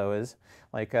of these, though, is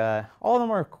like all of them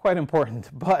are quite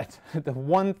important, but the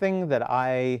one thing that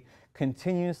I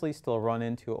continuously still run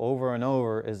into over and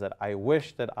over is that I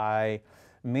wish that I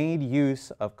made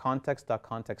use of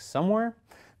context.context somewhere,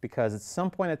 because at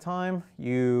some point in time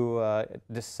you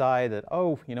decide that,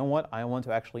 oh, you know what, I want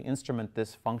to actually instrument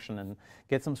this function and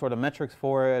get some sort of metrics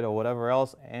for it or whatever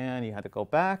else, and you had to go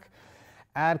back,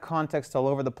 add context all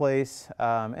over the place,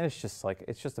 and it's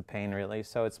just a pain, really.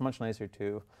 So it's much nicer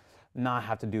to not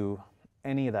have to do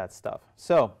any of that stuff.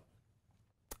 So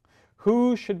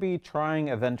who should be trying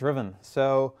event-driven?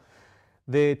 So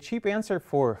the cheap answer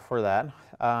for that,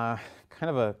 kind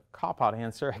of a cop-out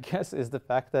answer, I guess, is the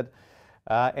fact that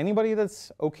anybody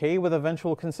that's okay with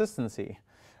eventual consistency.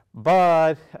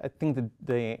 But I think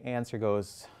the answer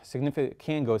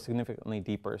can go significantly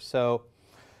deeper. So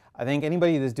I think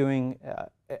anybody that's doing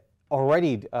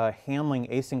already handling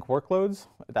async workloads,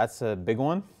 that's a big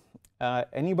one.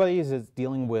 Anybody that's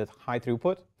dealing with high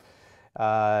throughput,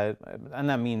 and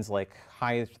that means like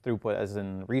high throughput as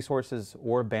in resources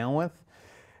or bandwidth.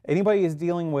 Anybody is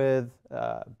dealing with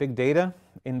big data.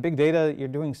 In big data, you're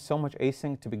doing so much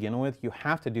async to begin with. You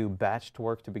have to do batched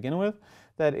work to begin with,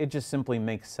 that it just simply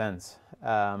makes sense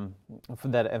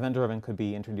that event-driven could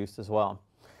be introduced as well.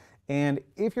 And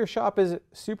if your shop is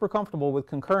super comfortable with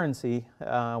concurrency,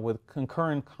 with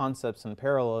concurrent concepts and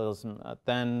parallelism,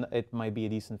 then it might be a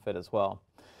decent fit as well.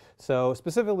 So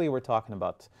specifically, we're talking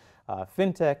about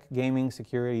fintech, gaming,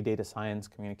 security, data science,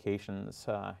 communications,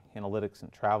 analytics,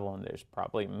 and travel, and there's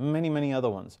probably many, many other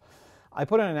ones. I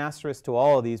put in an asterisk to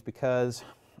all of these because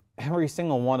every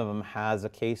single one of them has a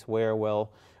case where,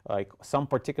 well, like some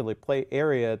particular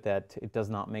area that it does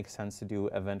not make sense to do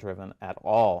event-driven at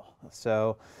all.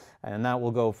 So, and that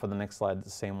will go for the next slide the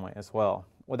same way as well.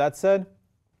 With that said,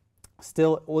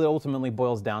 still, it ultimately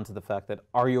boils down to the fact that,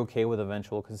 are you okay with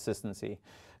eventual consistency?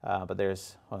 But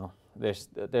there's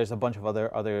a bunch of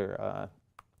other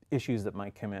issues that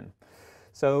might come in.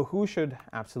 So who should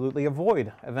absolutely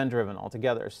avoid event-driven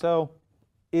altogether? So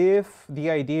if the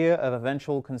idea of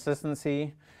eventual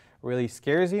consistency really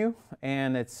scares you,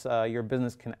 and it's your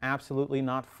business can absolutely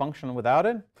not function without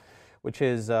it, which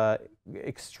is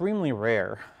extremely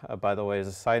rare, by the way, as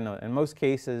a side note. In most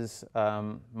cases,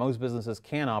 most businesses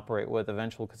can operate with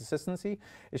eventual consistency.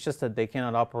 It's just that they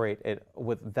cannot operate it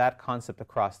with that concept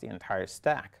across the entire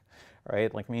stack,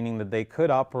 right? Like meaning that they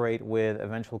could operate with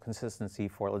eventual consistency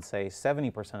for, let's say,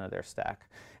 70% of their stack,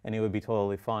 and it would be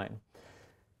totally fine.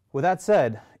 With that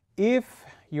said, if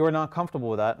you're not comfortable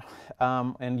with that,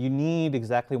 and you need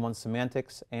exactly one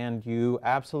semantics, and you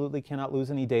absolutely cannot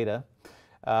lose any data,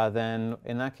 then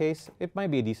in that case, it might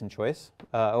be a decent choice,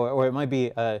 or it might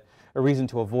be a reason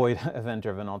to avoid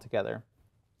event-driven altogether.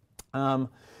 And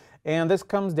this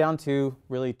comes down to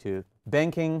really to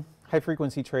banking,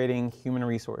 high-frequency trading, human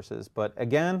resources. But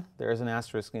again, there is an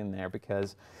asterisk in there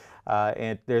because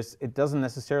it doesn't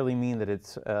necessarily mean that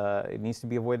it needs to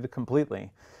be avoided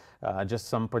completely. Just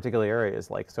some particular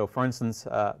areas. Like, so for instance,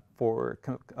 for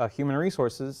human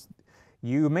resources,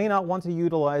 you may not want to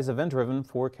utilize event-driven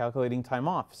for calculating time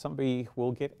off. Somebody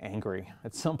will get angry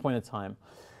at some point in time.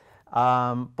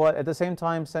 But at the same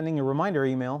time, sending a reminder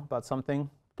email about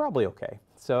something, probably okay.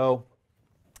 So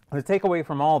the takeaway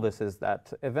from all this is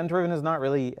that event-driven is not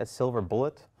really a silver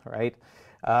bullet, right?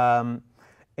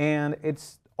 And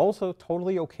it's also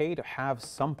totally okay to have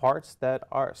some parts that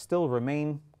still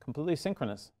remain completely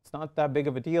synchronous. It's not that big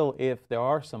of a deal if there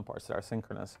are some parts that are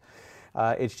synchronous.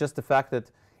 It's just the fact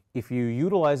that if you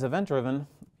utilize event-driven,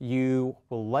 you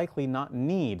will likely not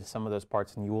need some of those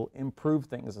parts, and you will improve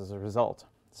things as a result.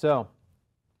 So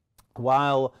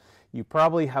while you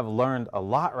probably have learned a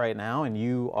lot right now, and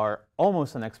you are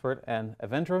almost an expert in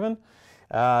event-driven,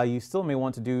 you still may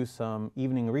want to do some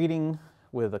evening reading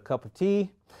with a cup of tea.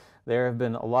 There have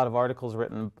been a lot of articles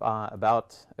written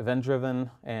about event-driven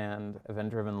and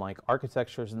event-driven like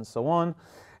architectures and so on,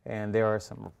 and there are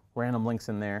some random links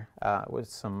in there with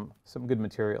some good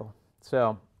material.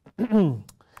 So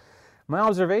my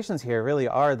observations here really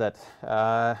are that,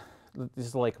 this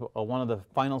is like one of the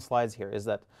final slides here, is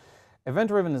that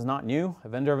event-driven is not new.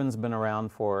 Event-driven's been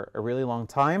around for a really long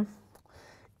time.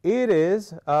 It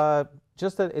is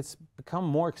just that it's become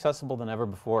more accessible than ever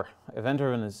before.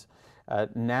 Event-driven is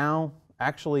now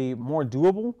actually more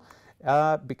doable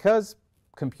because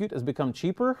compute has become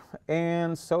cheaper,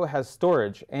 and so has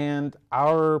storage. And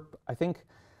I think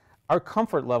our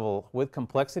comfort level with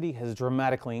complexity has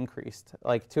dramatically increased,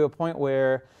 like to a point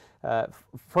where,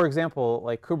 for example,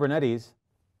 like Kubernetes,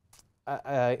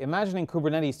 imagining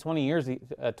Kubernetes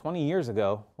 20 years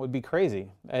ago would be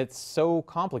crazy. It's so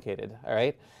complicated, all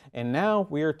right? And now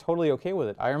we are totally okay with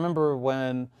it. I remember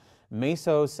when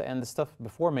Mesos and the stuff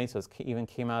before Mesos even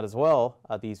came out as well,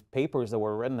 these papers that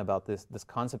were written about this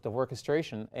concept of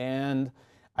orchestration, and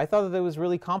I thought that it was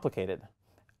really complicated.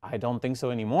 I don't think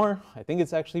so anymore. I think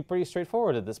it's actually pretty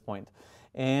straightforward at this point.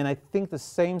 And I think the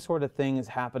same sort of thing is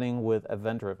happening with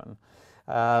event-driven.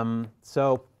 I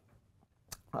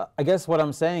guess what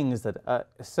I'm saying is that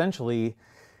essentially,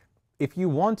 if you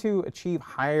want to achieve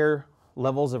higher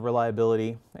levels of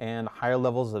reliability and higher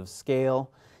levels of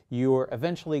scale, you're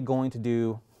eventually going to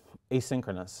do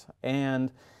asynchronous.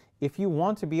 And if you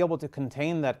want to be able to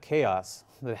contain that chaos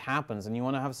that happens and you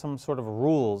want to have some sort of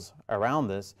rules around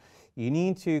this, you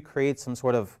need to create some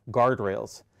sort of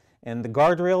guardrails. And the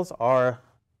guardrails are,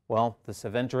 well, this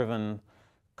event-driven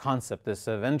concept, this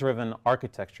event-driven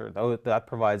architecture that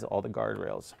provides all the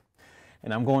guardrails.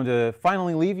 And I'm going to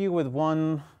finally leave you with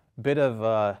one bit of,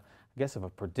 I guess, of a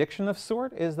prediction of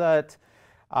sort, is that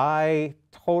I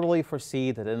totally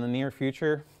foresee that in the near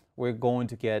future, we're going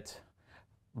to get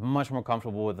much more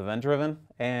comfortable with event-driven,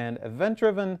 and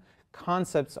event-driven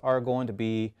concepts are going to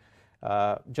be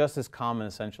just as common,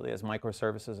 essentially, as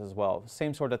microservices as well.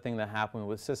 Same sort of thing that happened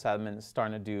with sysadmins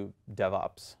starting to do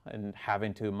DevOps and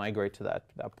having to migrate to that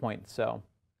point. So,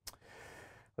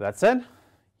 with that said,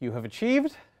 you have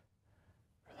achieved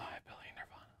reliability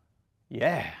nirvana.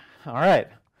 Yeah, all right.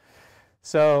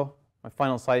 So, my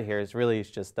final slide here is really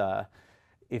just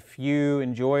if you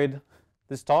enjoyed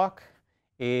this talk,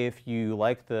 if you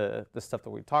like the stuff that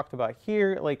we talked about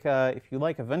here, like if you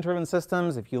like event-driven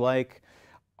systems, if you like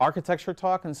architecture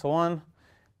talk and so on,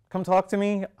 come talk to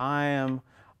me. I am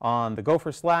on the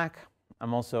Gopher Slack.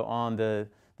 I'm also on the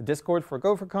Discord for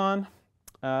GopherCon,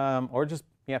 or just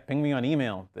ping me on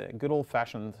email, the good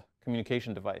old-fashioned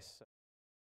communication device.